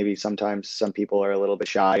 maybe sometimes some people are a little bit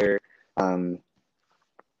shyer,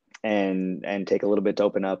 and take a little bit to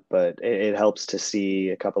open up, but it helps to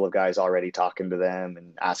see a couple of guys already talking to them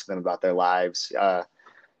and ask them about their lives.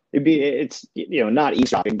 It's not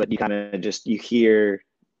eavesdropping, but you kind of you hear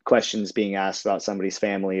questions being asked about somebody's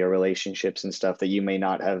family or relationships and stuff that you may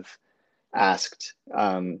not have asked,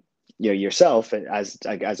 yourself as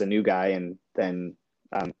a new guy, and then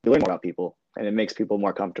you learn more about people, and it makes people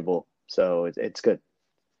more comfortable. So it's good.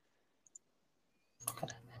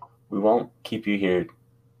 we won't keep you here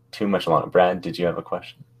too much longer. Brad, did you have a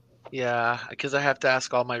question? Yeah, because I have to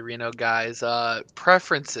ask all my Reno guys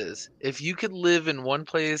preferences. If you could live in one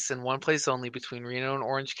place and one place only between Reno and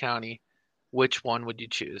Orange County, which one would you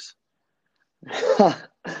choose?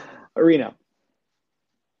 Reno.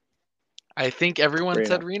 I think everyone Reno.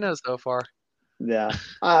 said Reno so far. Yeah.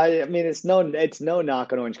 I mean, it's no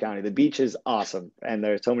knock on Orange County. The beach is awesome, and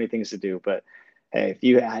there's so many things to do. But hey,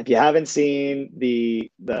 if you haven't seen the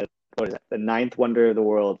what is that, the ninth wonder of the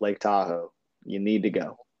world, Lake Tahoe, you need to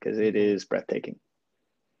go because it is breathtaking.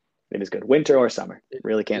 It is good, winter or summer.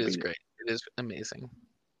 Really can't It is beat great. It is amazing.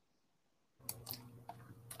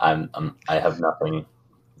 I have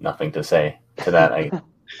nothing to say to that.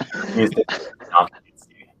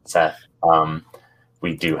 Seth,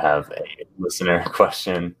 we do have a listener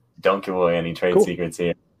question. Don't give away any trade secrets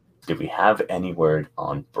here. Did we have any word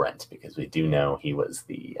on Brent? Because we do know he was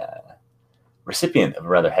the recipient of a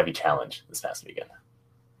rather heavy challenge this past weekend.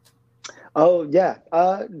 Oh yeah,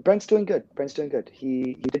 Brent's doing good.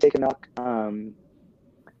 He did take a knock.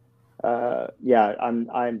 Yeah,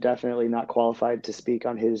 I'm definitely not qualified to speak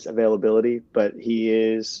on his availability, but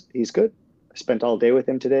he's good. I spent all day with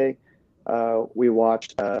him today. We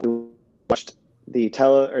watched the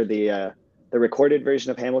recorded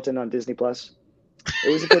version of Hamilton on Disney Plus.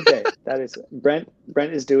 It was a good day. That is Brent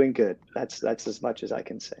is doing good. That's as much as I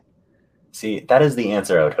can say. See, that is the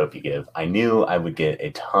answer I would hope you give. I knew I would get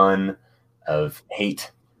a ton of hate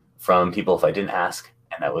from people if I didn't ask,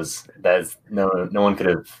 and that's no one could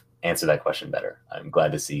have answered that question better. I'm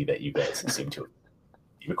glad to see that you guys seem to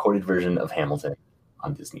the recorded version of Hamilton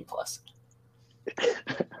on Disney Plus.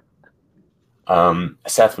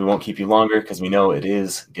 Seth, we won't keep you longer because we know it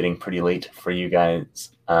is getting pretty late for you guys.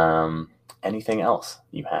 Anything else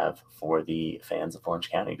you have for the fans of Orange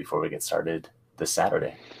County before we get started this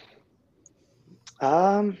Saturday?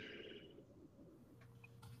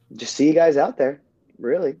 Just see you guys out there.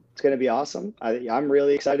 Really, it's going to be awesome. I'm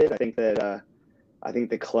really excited. I think that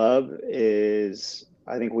the club is.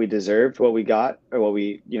 I think we deserved what we got, or what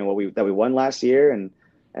we won last year,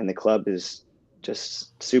 and the club is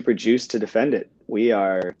just super juiced to defend it. We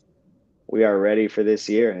are ready for this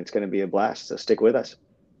year, and it's going to be a blast. So stick with us.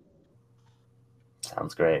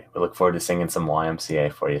 Sounds great. We look forward to singing some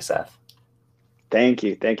YMCA for you, Seth. Thank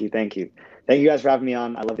you. Thank you guys for having me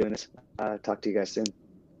on. I love doing this. Talk to you guys soon.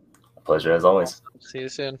 A pleasure as always. See you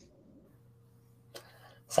soon.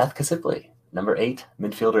 Seth Kasipli, number 8,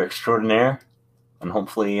 midfielder extraordinaire, and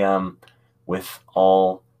hopefully with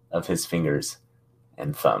all of his fingers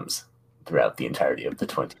and thumbs throughout the entirety of the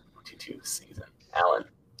 2022 season. Alan.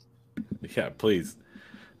 Yeah, please.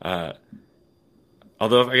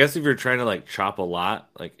 Although I guess if you're trying to chop a lot,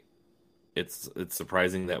 it's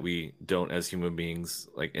surprising that we don't, as human beings,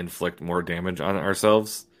 inflict more damage on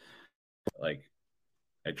ourselves. I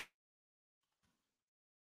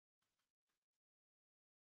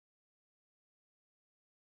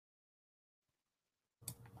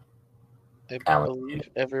believe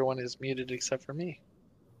everyone is muted except for me.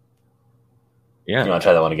 Yeah. You want to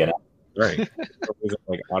try that one again? Right.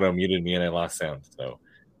 Auto muted me and I lost sound. So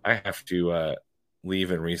I have to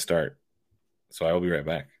leave and restart. So I will be right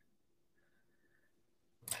back.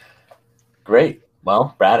 Great.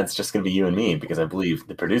 Well, Brad, it's just going to be you and me because I believe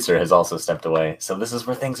the producer has also stepped away. So this is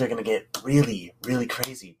where things are going to get really, really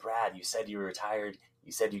crazy. Brad, you said you were retired.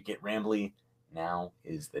 You said you'd get rambly. Now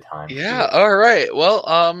is the time. Yeah. All right.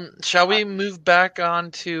 Well, shall we move back on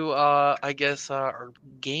to, I guess, our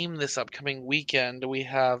game this upcoming weekend? We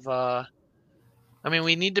have,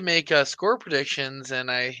 we need to make score predictions, and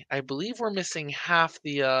I believe we're missing half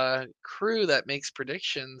the crew that makes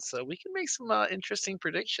predictions, so we can make some interesting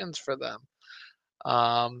predictions for them.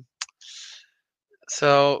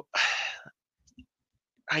 So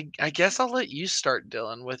I guess I'll let you start,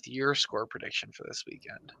 Dylan, with your score prediction for this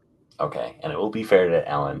weekend. Okay, and it will be fair to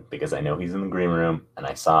Alan because I know he's in the green room, and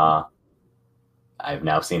I've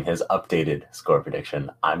now seen his updated score prediction.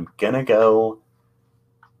 I'm going to go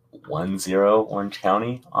 1-0 Orange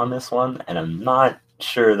County on this one, and I'm not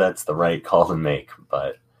sure that's the right call to make,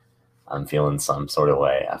 but I'm feeling some sort of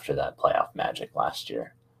way after that playoff magic last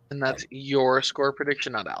year. And that's your score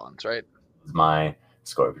prediction, not Alan's, right? It's my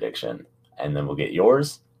score prediction, and then we'll get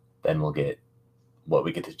yours, then we'll get what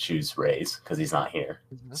we get to choose Ray's because he's not here.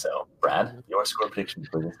 Mm-hmm. So, Brad, your score prediction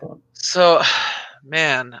for this game? So,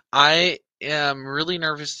 man, I am really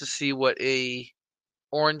nervous to see what a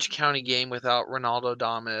Orange County game without Ronaldo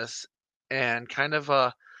Damas and kind of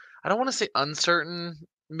I don't want to say uncertain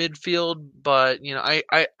midfield, but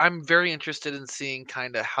I'm very interested in seeing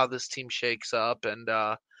kind of how this team shakes up and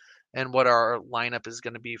and what our lineup is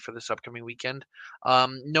going to be for this upcoming weekend.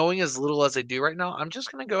 Knowing as little as I do right now, I'm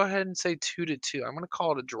just going to go ahead and say 2-2. I'm going to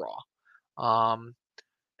call it a draw.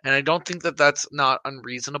 And I don't think that that's not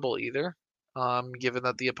unreasonable either, given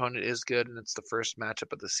that the opponent is good and it's the first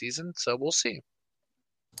matchup of the season. So we'll see.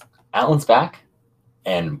 Alan's back,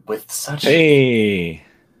 and with such Alan,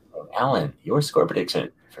 your score prediction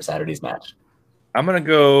for Saturday's match. I'm gonna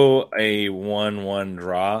go a 1-1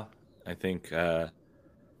 draw. I think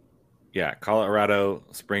Colorado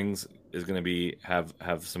Springs is gonna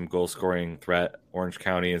have some goal scoring threat. Orange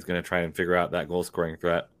County is gonna try and figure out that goal scoring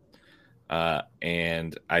threat.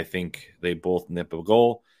 And I think they both nip a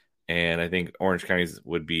goal, and I think Orange County's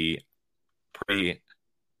would be pretty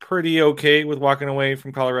okay with walking away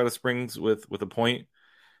from Colorado Springs with a point.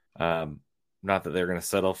 Not that they're going to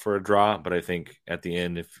settle for a draw, but I think at the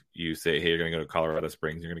end, if you say, hey, you're going to go to Colorado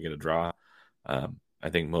Springs, you're going to get a draw. I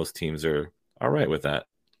think most teams are all right with that.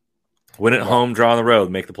 Win at home, draw on the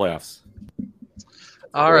road, make the playoffs.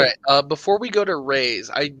 All right. Before we go to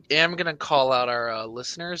Rays, I am going to call out our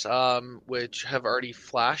listeners, which have already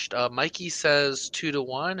flashed. Mikey says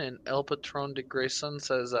 2-1, and El Patron de Grayson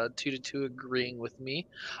says 2-2, agreeing with me.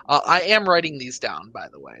 I am writing these down, by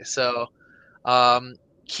the way. So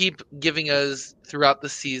keep giving us throughout the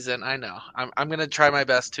season. I know. I'm going to try my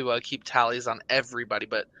best to keep tallies on everybody,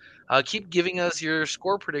 but keep giving us your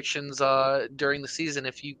score predictions during the season.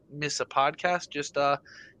 If you miss a podcast, just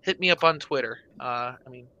hit me up on Twitter.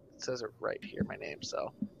 It says it right here, my name.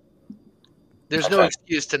 So there's no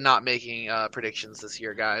excuse to not making predictions this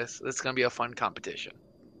year, guys. It's going to be a fun competition.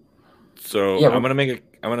 So I'm going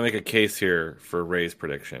to make a case here for Ray's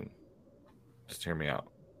prediction. Just hear me out.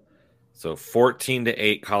 So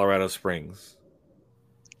 14-8 Colorado Springs,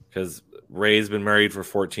 because Ray's been married for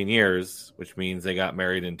 14 years, which means they got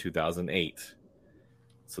married in 2008.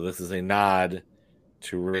 So this is a nod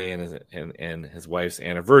to Ray and his wife's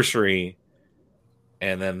anniversary,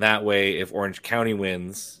 and then that way, if Orange County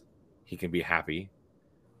wins, he can be happy,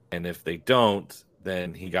 and if they don't,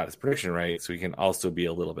 then he got his prediction right, so he can also be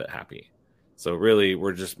a little bit happy. So really,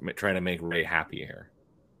 we're just trying to make Ray happy here.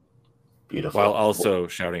 Beautiful. While also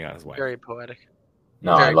shouting out his wife. Very poetic.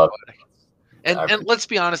 No, I love it. And let's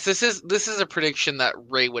be honest, this is a prediction that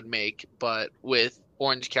Ray would make, but with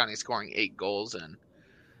Orange County scoring 8 goals and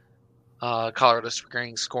Colorado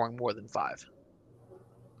Springs scoring more than 5.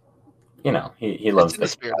 You know, he loves the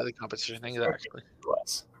spirit of the competition. Exactly.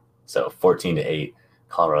 So 14-8,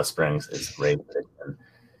 Colorado Springs is Ray's prediction,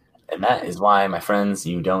 and that is why, my friends,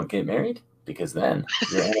 you don't get married, because then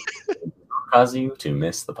your enemy will cause you to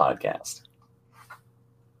miss the podcast.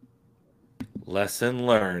 Lesson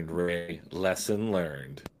learned, Ray. Lesson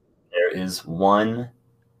learned. There is one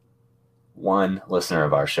listener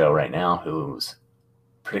of our show right now whose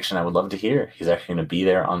prediction I would love to hear. He's actually going to be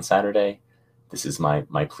there on Saturday. This is my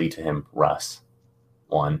plea to him. Russ,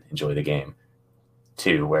 1, enjoy the game.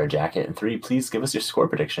 2, wear a jacket. And 3, please give us your score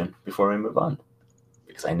prediction before we move on,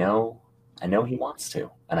 because I know he wants to,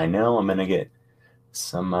 and I know I'm going to get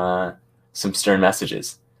some stern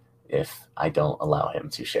messages if I don't allow him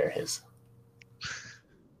to share his.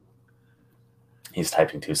 He's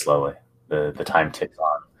typing too slowly. The time ticks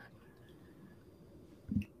on.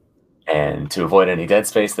 And to avoid any dead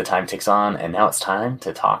space, the time ticks on, and now it's time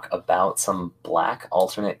to talk about some black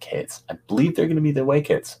alternate kits. I believe they're going to be the away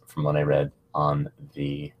kits, from what I read on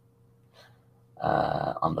the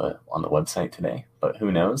website today. But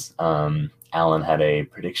who knows? Alan had a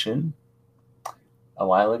prediction a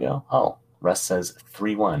while ago. Oh, Russ says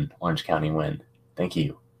 3-1 Orange County win. Thank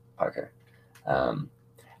you, Parker. Alan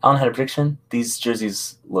had a prediction. These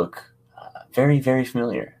jerseys look very, very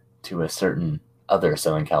familiar to a certain other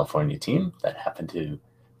Southern California team that happened to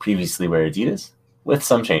previously wear Adidas, with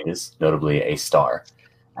some changes, notably a star.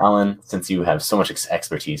 Alan, since you have so much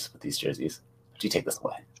expertise with these jerseys, would you take this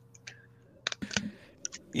away?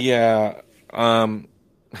 Yeah.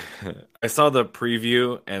 I saw the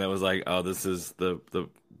preview, and it was like, oh, this is the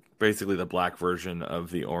basically the black version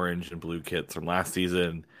of the orange and blue kits from last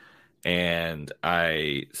season. And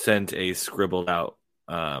I sent a scribbled out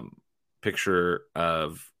picture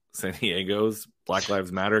of San Diego's Black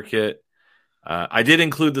Lives Matter kit. I did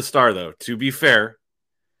include the star, though. To be fair,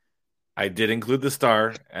 I did include the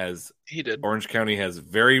star, as he did. Orange County has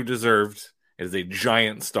very deserved. It is a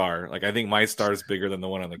giant star. Like, I think my star is bigger than the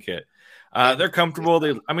one on the kit. They're comfortable.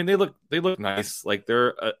 They look nice. Like,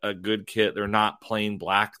 they're a good kit. They're not plain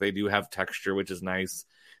black. They do have texture, which is nice,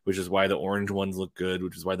 which is why the orange ones look good,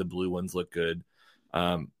 which is why the blue ones look good.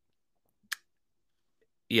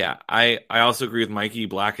 Yeah, I also agree with Mikey.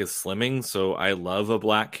 Black is slimming, so I love a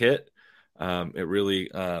black kit. It really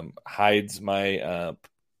hides my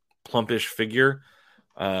plumpish figure.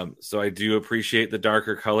 So I do appreciate the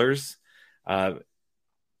darker colors. I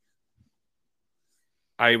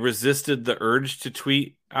resisted the urge to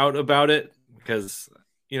tweet out about it because,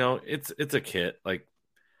 you know, it's a kit. Like,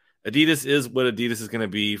 Adidas is what Adidas is going to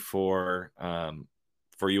be for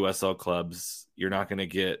USL clubs. You're not going to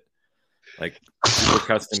get like super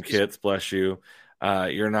custom kits, bless you.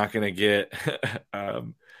 You're not going to get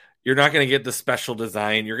the special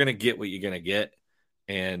design. You're going to get what you're going to get.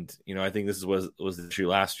 And, you know, I think this was the issue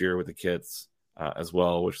last year with the kits as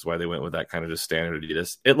well, which is why they went with that kind of just standard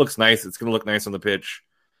Adidas. It looks nice. It's going to look nice on the pitch.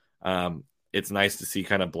 It's nice to see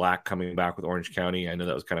kind of black coming back with Orange County. I know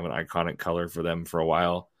that was kind of an iconic color for them for a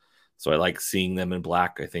while. So I like seeing them in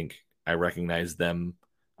black. I think I recognize them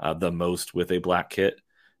the most with a black kit.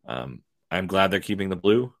 I'm glad they're keeping the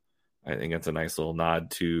blue. I think it's a nice little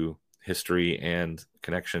nod to history and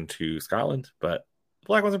connection to Scotland. But the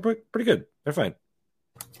black ones are pretty good. They're fine.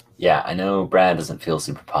 Yeah, I know Brad doesn't feel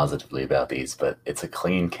super positively about these, but it's a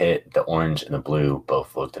clean kit. The orange and the blue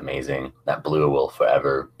both looked amazing. That blue will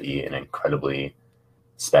forever be an incredibly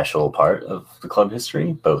special part of the club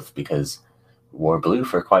history, both because we wore blue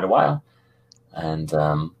for quite a while. And,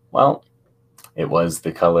 well, it was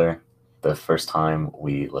the color the first time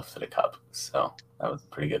we lifted a cup. So that was a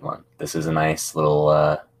pretty good one. This is a nice little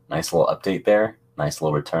update there. Nice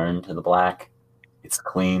little return to the black. It's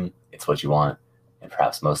clean. It's what you want. And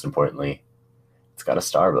perhaps most importantly, it's got a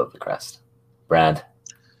star above the crest. Brad,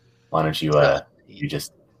 why don't you you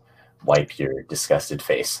just wipe your disgusted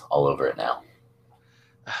face all over it now?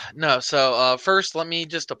 No, so first let me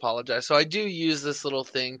just apologize. So I do use this little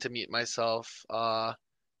thing to mute myself.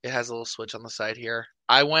 It has a little switch on the side here.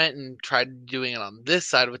 I went and tried doing it on this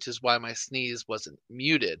side, which is why my sneeze wasn't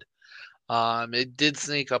muted. It did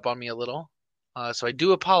sneak up on me a little. So I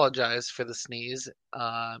do apologize for the sneeze.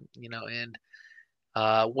 And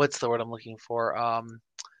what's the word I'm looking for?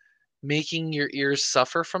 Making your ears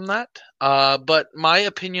suffer from that. But my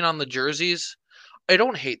opinion on the jerseys, I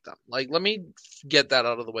don't hate them. Like, let me get that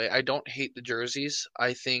out of the way. I don't hate the jerseys.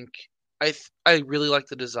 I think I really like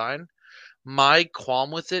the design. My qualm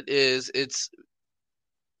with it is it's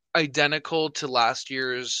identical to last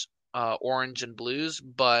year's orange and blues,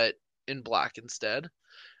 but in black instead.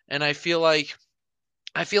 And I feel like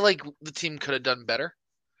the team could have done better.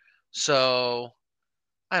 So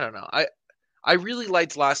I don't know. I really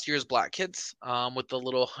liked last year's black kits with the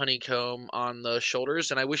little honeycomb on the shoulders,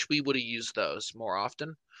 and I wish we would have used those more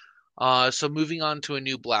often. So moving on to a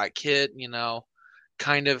new black kit,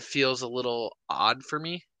 kind of feels a little odd for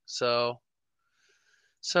me. So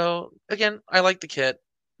again, I like the kit,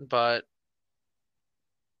 but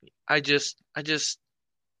I'll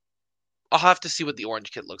have to see what the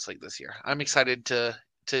orange kit looks like this year. I'm excited to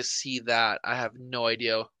see that. I have no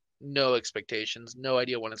idea. No expectations, no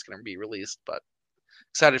idea when it's going to be released, but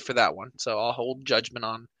excited for that one. So I'll hold judgment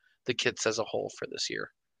on the kits as a whole for this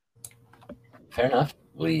year. Fair enough.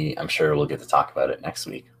 I'm sure we'll get to talk about it next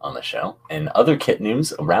week on the show. And other kit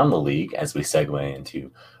news around the league as we segue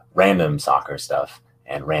into random soccer stuff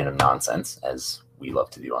and random nonsense, as we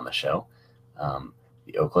love to do on the show.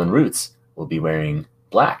 The Oakland Roots will be wearing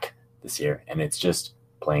black this year, and it's just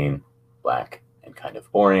plain black and kind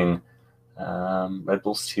of boring. Red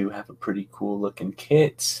Bulls 2 have a pretty cool looking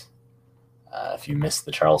kit. If you missed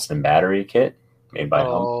the Charleston Battery kit made by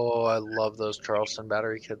Home. Oh, I love those Charleston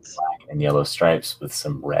Battery kits. Black and yellow stripes with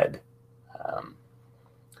some red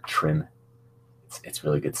trim. It's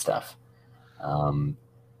really good stuff.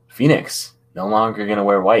 Phoenix, no longer going to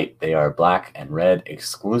wear white. They are black and red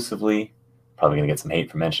exclusively. Probably going to get some hate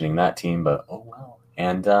for mentioning that team, but oh well.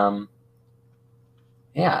 And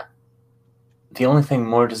yeah. The only thing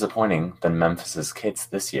more disappointing than Memphis's kits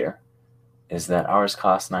this year is that ours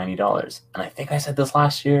cost $90. And I think I said this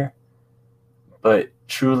last year, but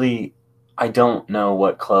truly, I don't know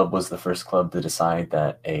what club was the first club to decide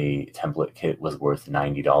that a template kit was worth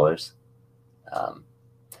 $90.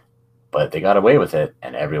 But they got away with it,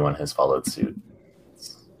 and everyone has followed suit.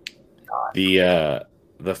 The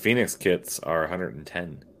Phoenix kits are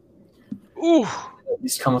 110. Ooh. At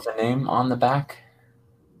least come with a name on the back.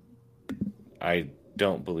 I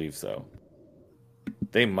don't believe so.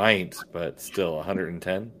 They might, but still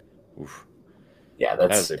 110. Oof. Yeah,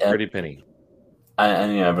 that's a pretty penny.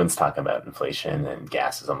 And everyone's talking about inflation and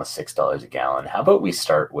gas is almost $6 a gallon. How about we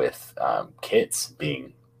start with kits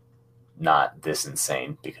being not this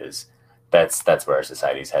insane, because that's where our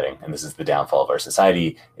society is heading, and this is the downfall of our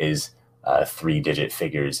society is 3-digit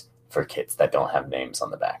figures for kits that don't have names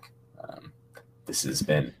on the back. This has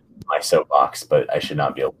been my soapbox, but I should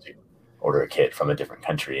not be able to order a kit from a different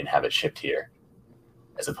country and have it shipped here,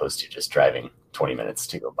 as opposed to just driving 20 minutes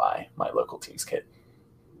to go buy my local team's kit.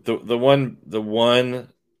 The one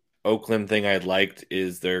Oakland thing I liked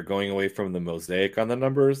is they're going away from the mosaic on the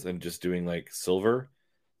numbers and just doing like silver.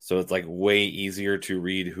 So it's like way easier to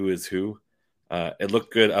read who is who. It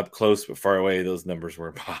looked good up close, but far away, those numbers were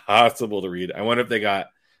impossible to read. I wonder if they got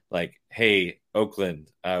like, hey, Oakland,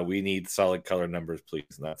 we need solid color numbers, please.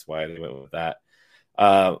 And that's why they went with that.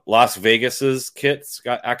 Las Vegas's kits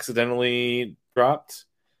got accidentally dropped,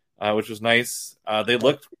 which was nice. They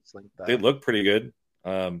looked pretty good,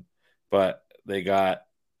 but they got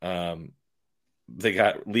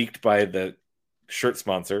leaked by the shirt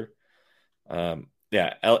sponsor.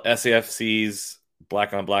 SAFC's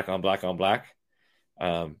black on black on black on black.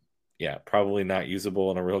 Probably not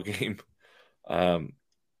usable in a real game.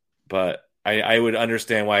 But I would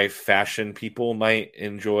understand why fashion people might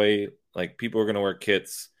enjoy, like people are going to wear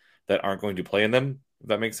kits that aren't going to play in them, if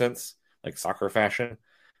that makes sense, like soccer fashion.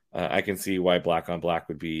 I can see why black on black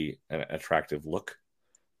would be an attractive look.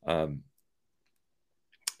 There's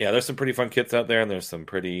some pretty fun kits out there, and there's some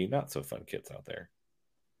pretty not so fun kits out there.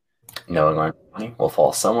 Knowing our money will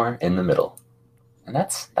fall somewhere in the middle. And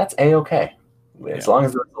that's A-okay. As long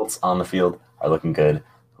as the results on the field are looking good,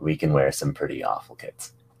 we can wear some pretty awful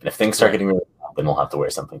kits. And if things start getting really bad, then we'll have to wear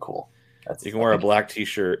something cool. You can wear a black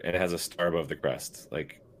t-shirt and it has a star above the crest.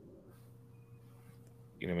 Like,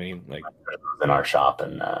 you know what I mean? Like in our shop,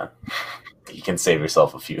 and you can save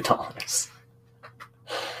yourself a few dollars.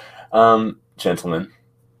 Gentlemen,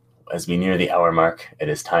 as we near the hour mark, it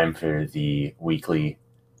is time for the weekly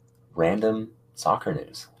random soccer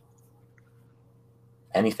news.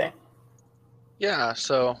 Anything? Yeah,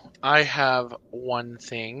 so I have one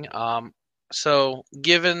thing. So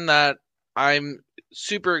given that I'm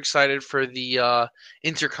super excited for the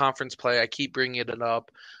interconference play, I keep bringing it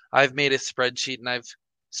up. I've made a spreadsheet and I've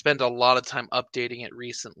spent a lot of time updating it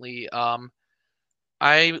recently.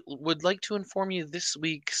 I would like to inform you this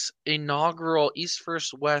week's inaugural East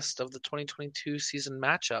vs. West of the 2022 season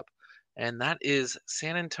matchup, and that is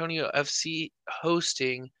San Antonio FC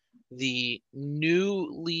hosting the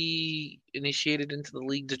newly initiated into the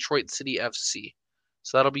league Detroit City FC.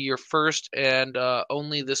 So that'll be your first and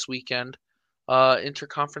only this weekend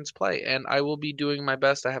interconference play, and I will be doing my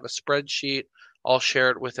best. I have a spreadsheet. I'll share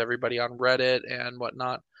it with everybody on Reddit and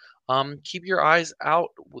whatnot. Keep your eyes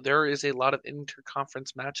out. There is a lot of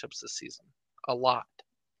interconference matchups this season. A lot.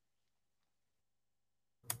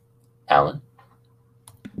 Alan?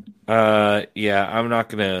 I'm not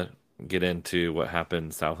going to get into what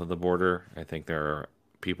happened south of the border. I think there are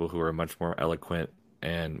people who are much more eloquent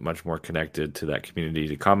and much more connected to that community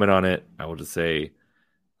to comment on it. I will just say,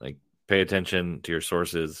 like, pay attention to your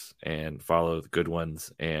sources and follow the good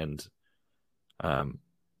ones, and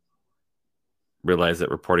realize that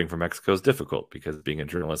reporting from Mexico is difficult because being a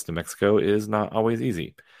journalist in Mexico is not always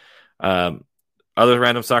easy. Other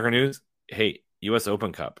random soccer news. Hey, U.S.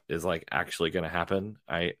 Open Cup is like actually going to happen.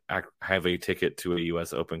 I have a ticket to a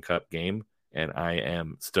U.S. Open Cup game, and I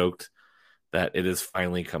am stoked that it is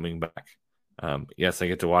finally coming back. Yes, I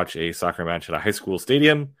get to watch a soccer match at a high school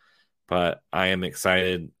stadium, but I am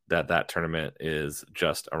excited that tournament is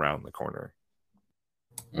just around the corner.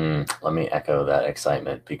 Let me echo that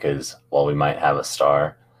excitement, because while we might have a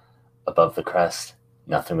star above the crest,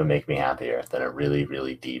 nothing would make me happier than a really,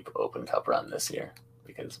 really deep Open Cup run this year,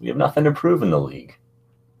 because we have nothing to prove in the league.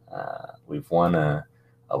 We've won a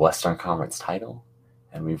Western Conference title,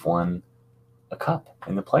 and we've won a cup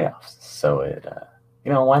in the playoffs. So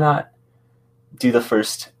why not do the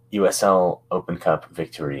first USL Open Cup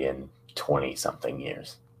victory in 20-something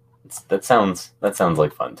years? That sounds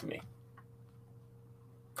like fun to me.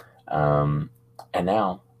 And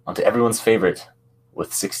now, on to everyone's favorite,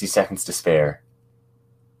 with 60 seconds to spare,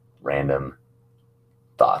 random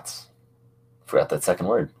thoughts. Forgot that second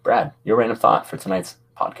word. Brad, your random thought for tonight's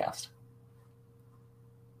podcast.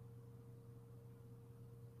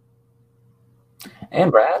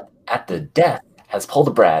 And Brad, at the death, has pulled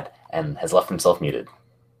a Brad and has left himself muted.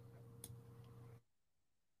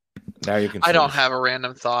 Now you can. I don't have a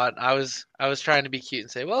random thought. I was trying to be cute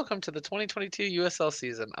and say, "Welcome to the 2022 USL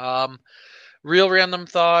season." Real random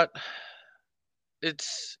thought.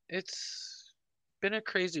 It's been a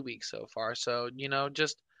crazy week so far. So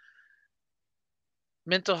just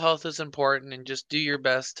mental health is important, and just do your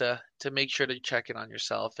best to make sure to check in on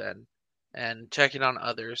yourself and check in on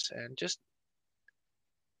others, and just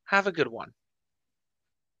have a good one.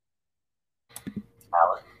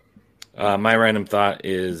 My random thought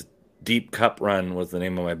is Deep Cup Run was the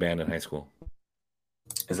name of my band in high school.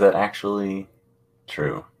 Is that actually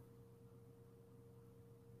true?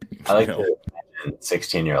 I like to And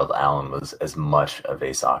 16-year-old Alan was as much of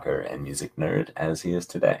a soccer and music nerd as he is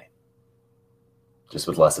today, just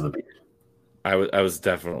with less of a beard. I was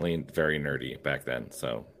definitely very nerdy back then,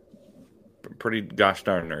 so pretty gosh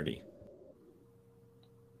darn nerdy.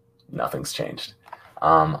 Nothing's changed.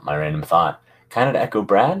 My random thought, kind of to echo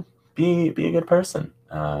Brad, be a good person.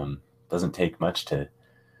 Doesn't take much to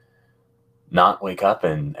not wake up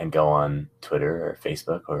and go on Twitter or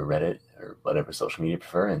Facebook or Reddit or whatever social media you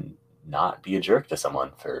prefer and not be a jerk to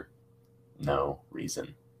someone for no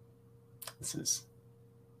reason. This is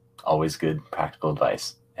always good practical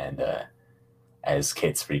advice. And as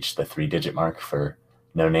Kits reach the 3-digit mark for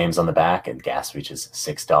no names on the back and gas reaches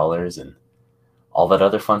 $6 and all that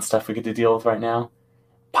other fun stuff we get to deal with right now,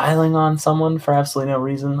 piling on someone for absolutely no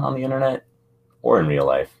reason on the internet or in real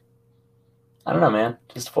life, I don't know, man.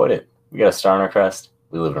 Just avoid it. We got a star on our crest.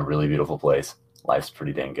 We live in a really beautiful place. Life's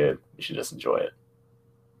pretty dang good. We should just enjoy it.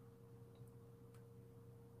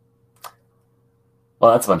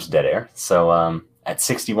 Well, that's a bunch of dead air. So at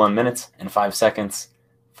 61 minutes and 5 seconds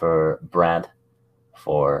for Brad,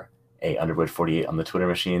 for a Underwood 48 on the Twitter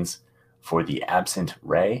machines, for the absent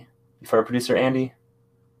Ray, for our producer Andy,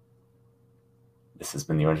 this has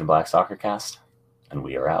been the Orange and Black Soccer Cast, and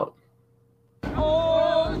we are out.